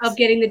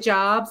getting the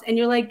jobs, and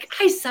you're like,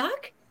 I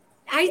suck.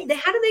 How did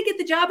they get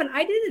the job and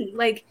I didn't?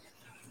 Like,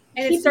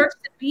 and it starts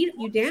to beat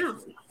you down.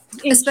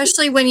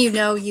 Especially when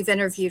you've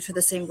interviewed for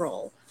the same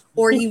role,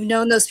 or you've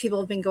known those people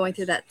have been going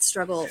through that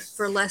struggle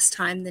for less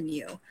time than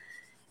you.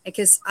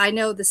 Because I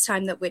know this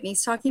time that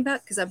Whitney's talking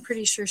about, because I'm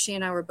pretty sure she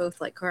and I were both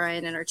like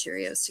crying in our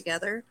Cheerios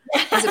together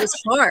because it was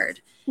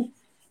hard.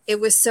 It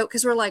was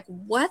because we're like,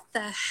 what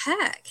the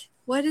heck?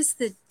 What is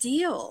the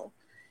deal?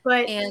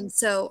 And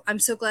so I'm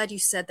so glad you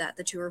said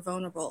that you were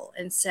vulnerable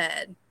and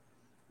said,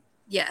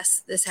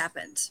 yes, this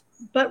happened.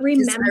 But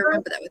remember, I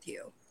remember that with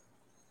you.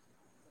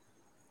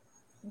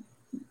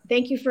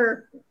 Thank you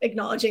for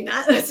acknowledging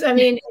that. I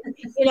mean,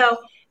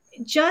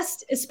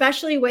 just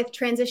especially with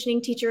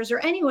transitioning teachers or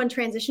anyone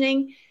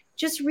transitioning,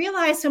 just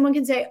realize someone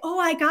can say, oh,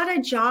 I got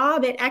a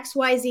job at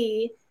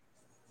XYZ.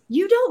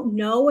 You don't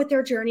know what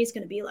their journey is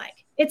going to be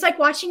like. It's like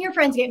watching your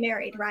friends get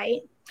married, right?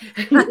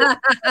 Yes.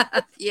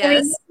 I mean,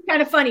 it's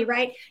kind of funny,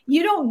 right?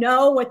 You don't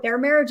know what their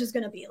marriage is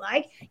going to be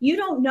like. You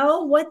don't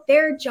know what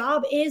their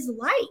job is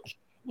like.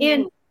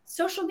 And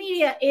social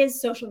media is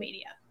social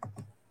media.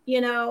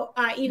 Even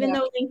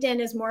though LinkedIn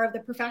is more of the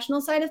professional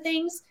side of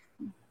things,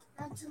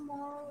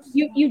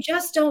 you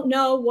just don't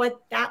know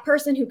what that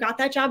person who got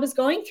that job is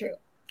going through.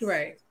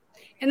 Right.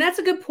 And that's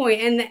a good point.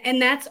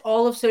 And that's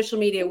all of social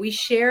media. We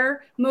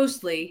share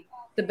mostly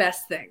the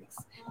best things.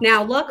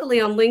 Now, luckily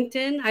on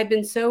LinkedIn, I've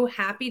been so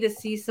happy to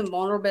see some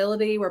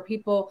vulnerability where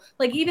people,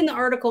 like even the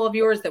article of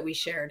yours that we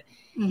shared,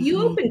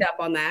 you opened up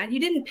on that. You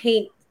didn't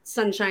paint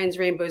sunshines,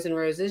 rainbows, and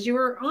roses. You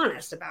were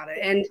honest about it.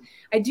 And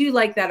I do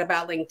like that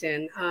about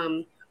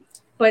LinkedIn.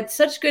 But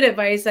such good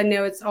advice. I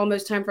know it's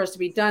almost time for us to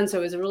be done. So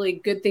it was a really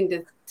good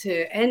thing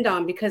to end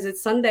on, because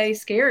it's Sunday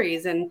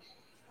scaries. And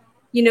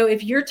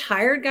if you're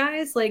tired,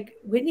 guys, like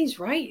Whitney's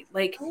right.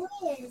 Like,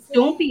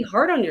 don't be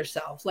hard on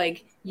yourself.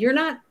 Like, you're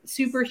not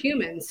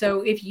superhuman.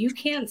 So if you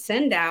can't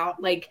send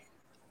out like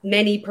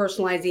many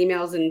personalized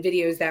emails and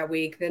videos that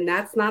week, then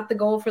that's not the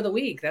goal for the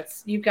week.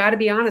 You've got to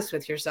be honest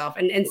with yourself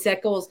and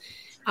set goals.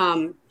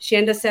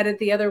 Shanda said it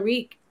the other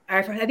week.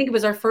 I think it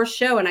was our first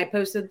show, and I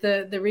posted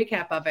the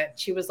recap of it.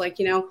 She was like,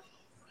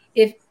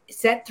 if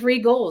set 3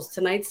 goals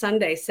tonight,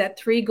 Sunday, set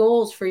 3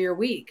 goals for your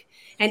week.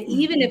 And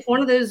even if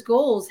one of those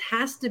goals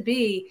has to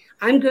be,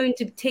 I'm going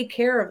to take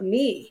care of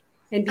me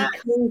and be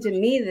kind to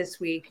me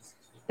this week,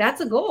 that's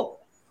a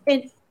goal.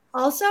 And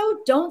also,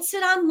 don't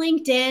sit on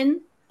LinkedIn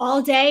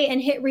all day and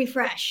hit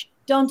refresh.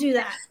 Don't do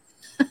that.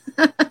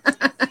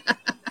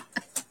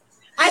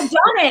 I've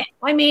done it.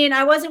 I mean,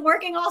 I wasn't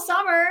working all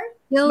summer.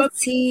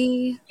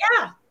 Guilty.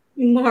 Yeah.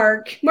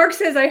 Mark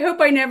says, I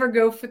hope I never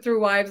go through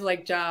wives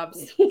like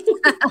jobs.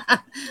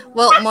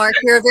 Well, Mark,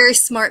 you're a very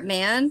smart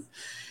man,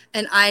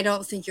 and I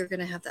don't think you're going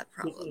to have that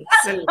problem.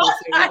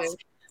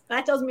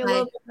 That tells me a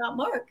little bit about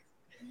Mark.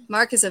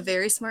 Mark is a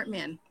very smart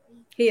man.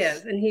 He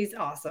is, and he's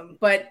awesome.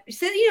 But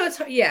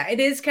it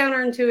is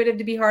counterintuitive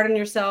to be hard on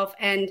yourself.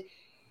 And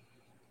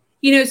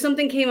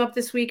something came up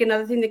this week.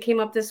 Another thing that came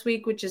up this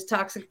week, which is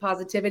toxic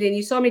positivity. And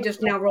you saw me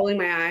just now rolling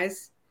my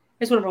eyes.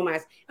 I just want to roll my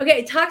eyes.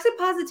 Okay, toxic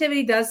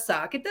positivity does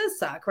suck. It does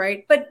suck,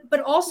 right? But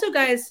also,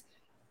 guys,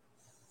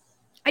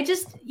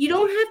 you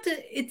don't have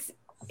to.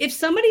 If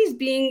somebody's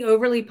being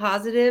overly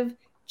positive,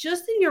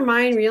 just in your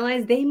mind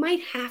realize they might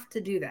have to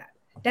do that.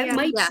 That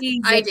might be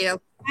what I do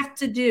have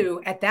to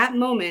do at that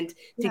moment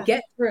to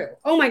get through.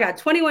 Oh my God,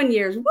 21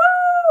 years.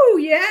 Woo!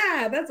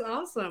 Yeah, that's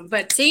awesome.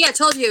 But see, I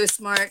told you he was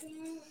smart.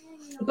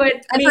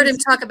 But I've heard him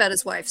talk about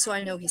his wife, so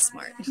I know he's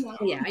smart.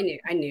 Yeah, I knew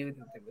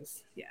that it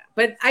was,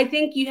 But I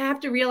think you have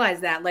to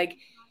realize that, like,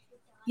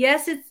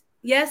 yes,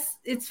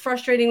 it's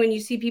frustrating when you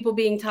see people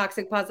being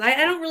toxic positive.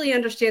 I don't really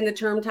understand the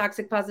term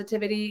toxic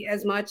positivity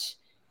as much.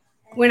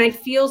 When I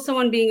feel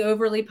someone being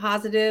overly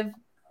positive,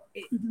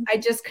 I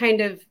just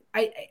kind of,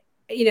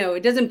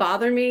 it doesn't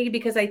bother me,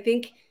 because I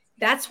think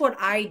that's what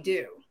I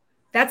do.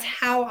 That's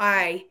how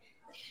I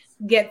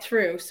get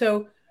through.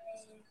 So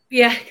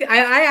yeah,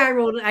 I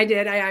rolled.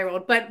 I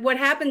rolled. But what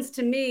happens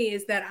to me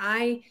is that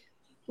I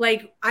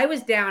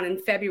was down in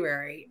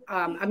February.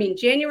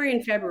 January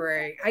and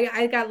February.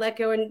 I got let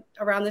go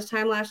around this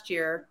time last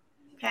year.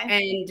 Okay.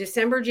 And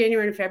December,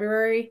 January, and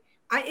February,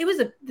 it was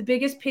the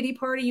biggest pity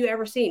party you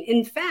ever seen.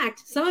 In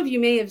fact, some of you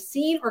may have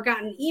seen or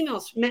gotten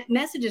emails,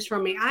 messages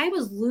from me. I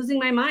was losing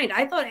my mind.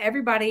 I thought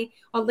everybody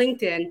on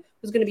LinkedIn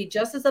was going to be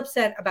just as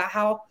upset about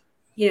how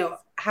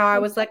I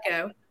was let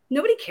go.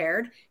 Nobody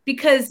cared,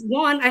 because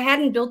one, I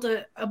hadn't built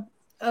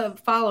a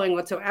following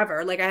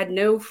whatsoever. Like, I had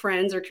no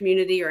friends or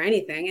community or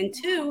anything. And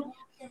two,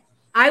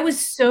 I was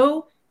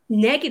so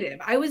negative.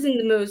 I was in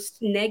the most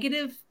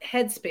negative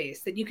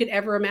headspace that you could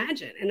ever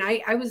imagine. And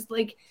I was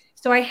like,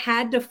 so I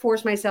had to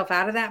force myself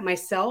out of that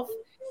myself.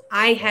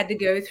 I had to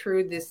go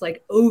through this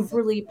like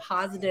overly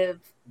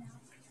positive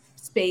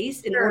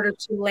space in order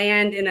to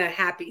land in a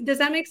happy. Does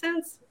that make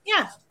sense?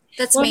 Yeah.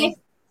 That's me.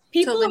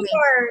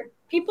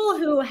 People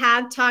who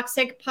have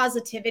toxic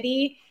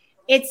positivity,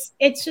 it's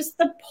just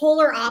the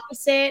polar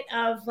opposite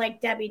of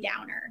like Debbie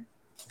Downer.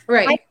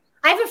 Right.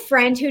 I have a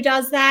friend who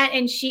does that,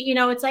 and she,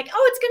 it's like,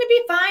 oh, it's going to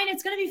be fine.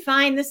 It's going to be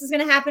fine. This is going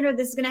to happen, or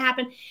this is going to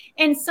happen.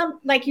 And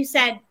like you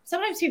said,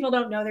 sometimes people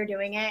don't know they're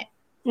doing it,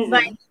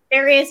 but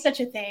there is such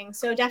a thing.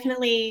 So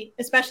definitely,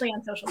 especially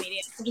on social media,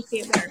 so just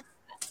be aware.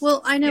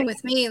 Well, I know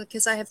with me,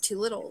 because I have 2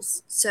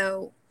 littles.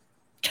 So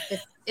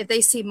if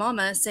they see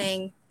mama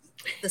saying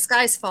the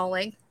sky's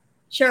falling,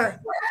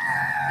 sure,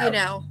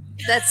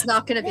 that's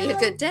not going to be a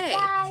good day.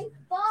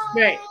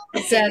 Right.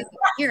 Exactly.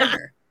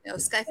 Here,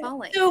 sky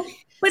falling. So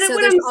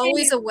there's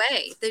always a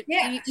way that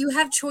you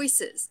have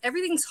choices.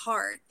 Everything's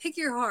hard. Pick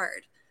your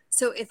hard.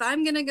 So if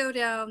I'm going to go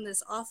down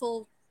this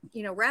awful,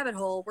 rabbit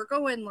hole, we're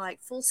going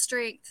like full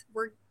strength.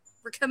 We're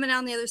coming out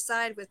on the other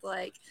side with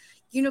like,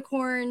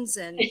 unicorns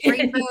and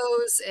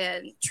rainbows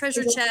and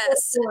treasure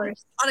chests and a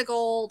pot of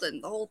gold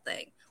and the whole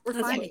thing. We're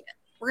finding it.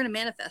 We're going to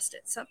manifest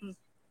it. Something.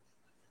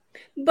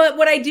 But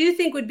what I do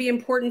think would be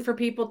important for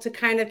people to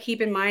kind of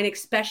keep in mind,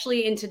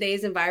 especially in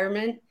today's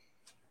environment,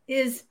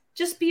 is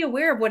just be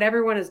aware of what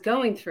everyone is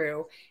going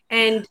through.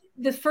 And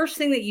the first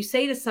thing that you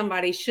say to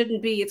somebody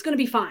shouldn't be, it's going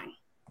to be fine,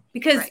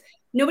 because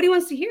nobody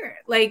wants to hear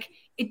it. Like,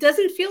 it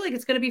doesn't feel like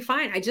it's going to be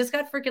fine. I just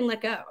got freaking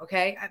let go.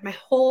 Okay. My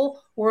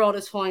whole world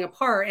is falling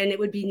apart. And it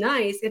would be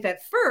nice if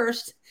at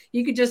first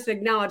you could just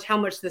acknowledge how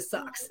much this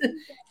sucks.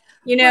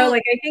 You know,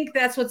 like, I think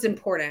that's what's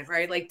important,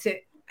 right? Like,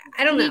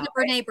 I don't know. You need to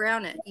Brene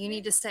Brown it. You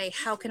need to say,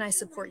 how can I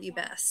support you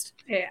best?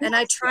 Yeah. And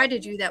I try to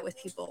do that with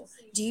people.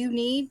 Do you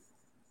need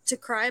to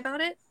cry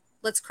about it?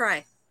 Let's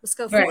cry. Let's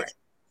go for it.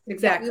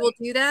 Exactly. We will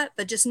do that.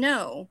 But just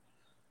know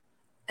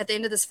at the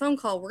end of this phone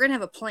call, we're going to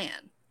have a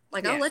plan.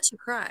 Like, I'll let you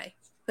cry,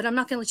 but I'm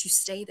not going to let you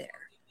stay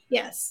there.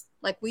 Yes.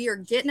 Like, we are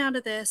getting out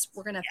of this.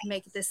 We're going to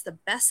make this the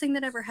best thing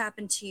that ever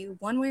happened to you.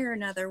 One way or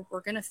another,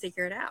 we're going to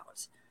figure it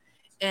out.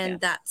 And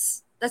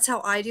that's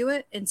how I do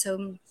it. And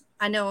so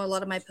I know a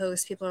lot of my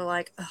posts, people are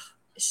like, oh,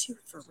 is she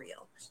for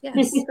real?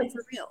 Yes,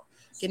 for real.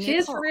 She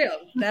is for real.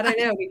 That I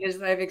know,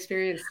 because I've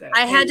experienced that.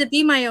 I had to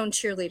be my own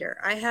cheerleader.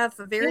 I have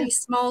a very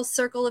small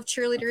circle of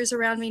cheerleaders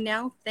around me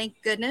now,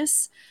 thank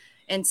goodness.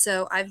 And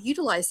so I've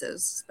utilized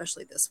those,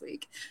 especially this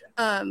week.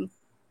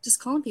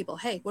 Just calling people,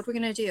 hey, what are we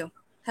going to do?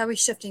 How are we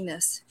shifting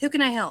this? Who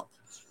can I help?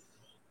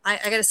 I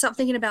got to stop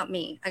thinking about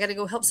me. I got to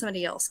go help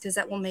somebody else, because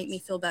that will make me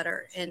feel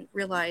better and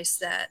realize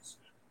that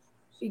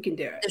you can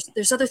do it.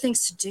 There's other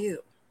things to do.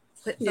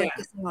 Quit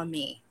focusing on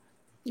me.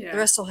 The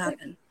rest will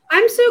happen.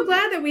 I'm so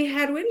glad that we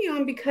had Whitney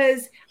on,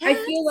 because I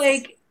feel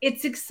like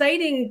it's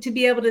exciting to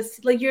be able to,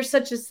 like,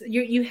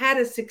 you had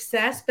a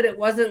success, but it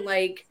wasn't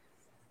like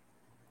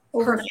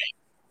perfect.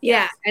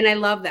 Yeah. And I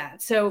love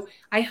that. So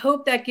I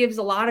hope that gives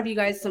a lot of you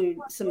guys some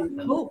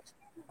hope.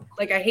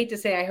 Like, I hate to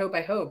say I hope,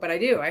 but I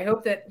do. I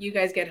hope that you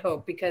guys get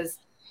hope, because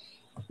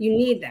you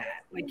need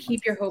that. Like,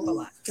 keep your hope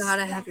alive.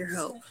 Gotta have your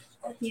hope.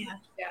 Yeah.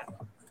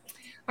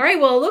 All right.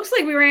 Well, it looks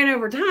like we ran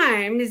over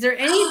time. Is there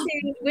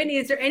anything, Whitney,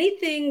 is there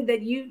anything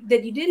that you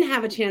didn't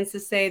have a chance to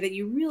say that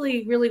you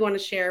really, really want to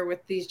share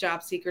with these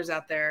job seekers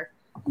out there?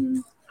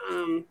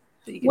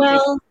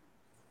 Well,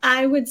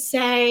 I would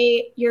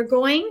say you're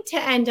going to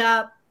end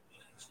up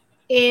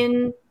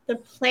in the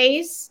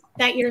place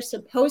that you're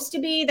supposed to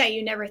be that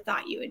you never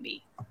thought you would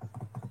be,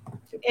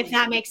 if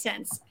that makes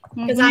sense.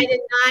 Because I did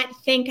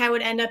not think I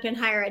would end up in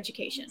higher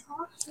education.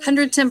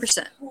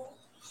 110%.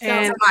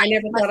 And I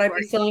never thought I'd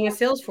be selling a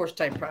Salesforce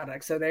type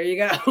product. So there you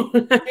go.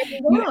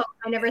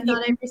 I never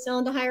thought I'd be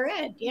selling to higher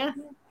ed. Yeah.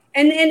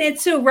 And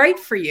it's so right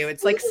for you.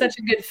 It's like such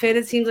a good fit.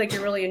 It seems like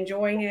you're really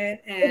enjoying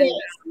it. And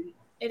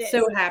it is.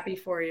 So happy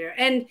for you.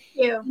 And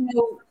you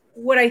know,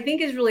 what I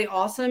think is really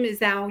awesome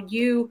is now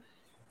you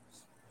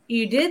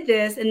did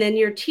this, and then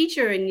your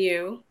teacher in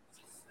you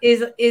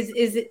is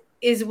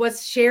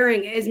what's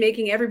sharing, is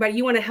making everybody,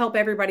 you want to help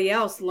everybody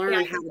else learn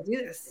how to do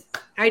this.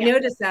 I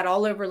noticed that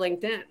all over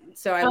LinkedIn.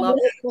 So I love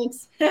it.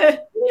 You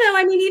know,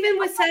 I mean, even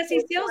with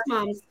SaaSy Sales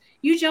Moms,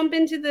 you jump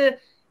into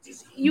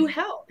you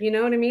help, you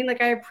know what I mean?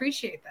 Like, I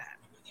appreciate that.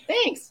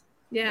 Thanks.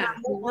 Yeah.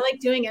 I like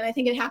doing it. I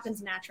think it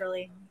happens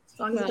naturally, as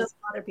long as it doesn't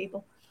bother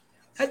people.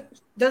 It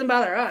doesn't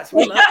bother us.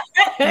 We love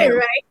it.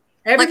 Right.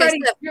 Everybody, like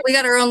I said, we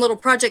got our own little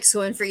projects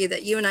going for you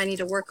that you and I need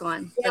to work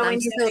on, that I'm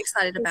so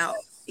excited about.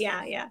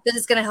 Yeah. That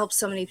is going to help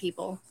so many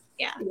people.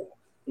 Yeah.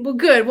 Well,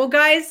 good. Well,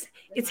 guys,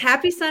 it's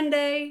Happy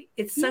Sunday.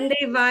 It's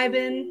Sunday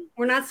vibing.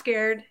 We're not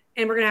scared.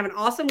 And we're going to have an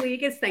awesome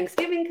week. It's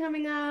Thanksgiving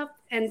coming up.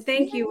 And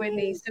thank you,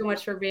 Whitney, so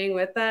much for being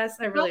with us.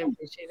 I really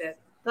appreciate it.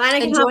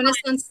 And join us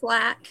on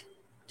Slack.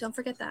 Don't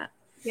forget that.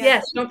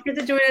 Yes, don't forget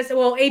to join us.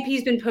 Well,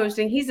 AP's been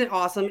posting. He's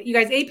awesome. You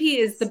guys, AP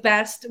is the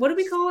best. What do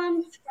we call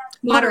him?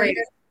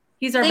 Moderator.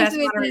 He's our best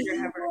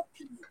moderator ever.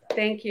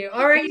 Thank you.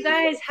 All right, you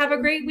guys, have a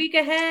great week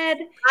ahead.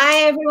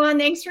 Hi, everyone.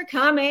 Thanks for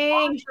coming.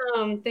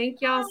 Awesome.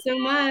 Thank y'all so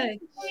much.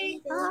 Bye.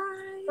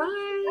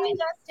 Bye,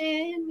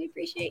 Justin. We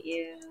appreciate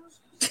you.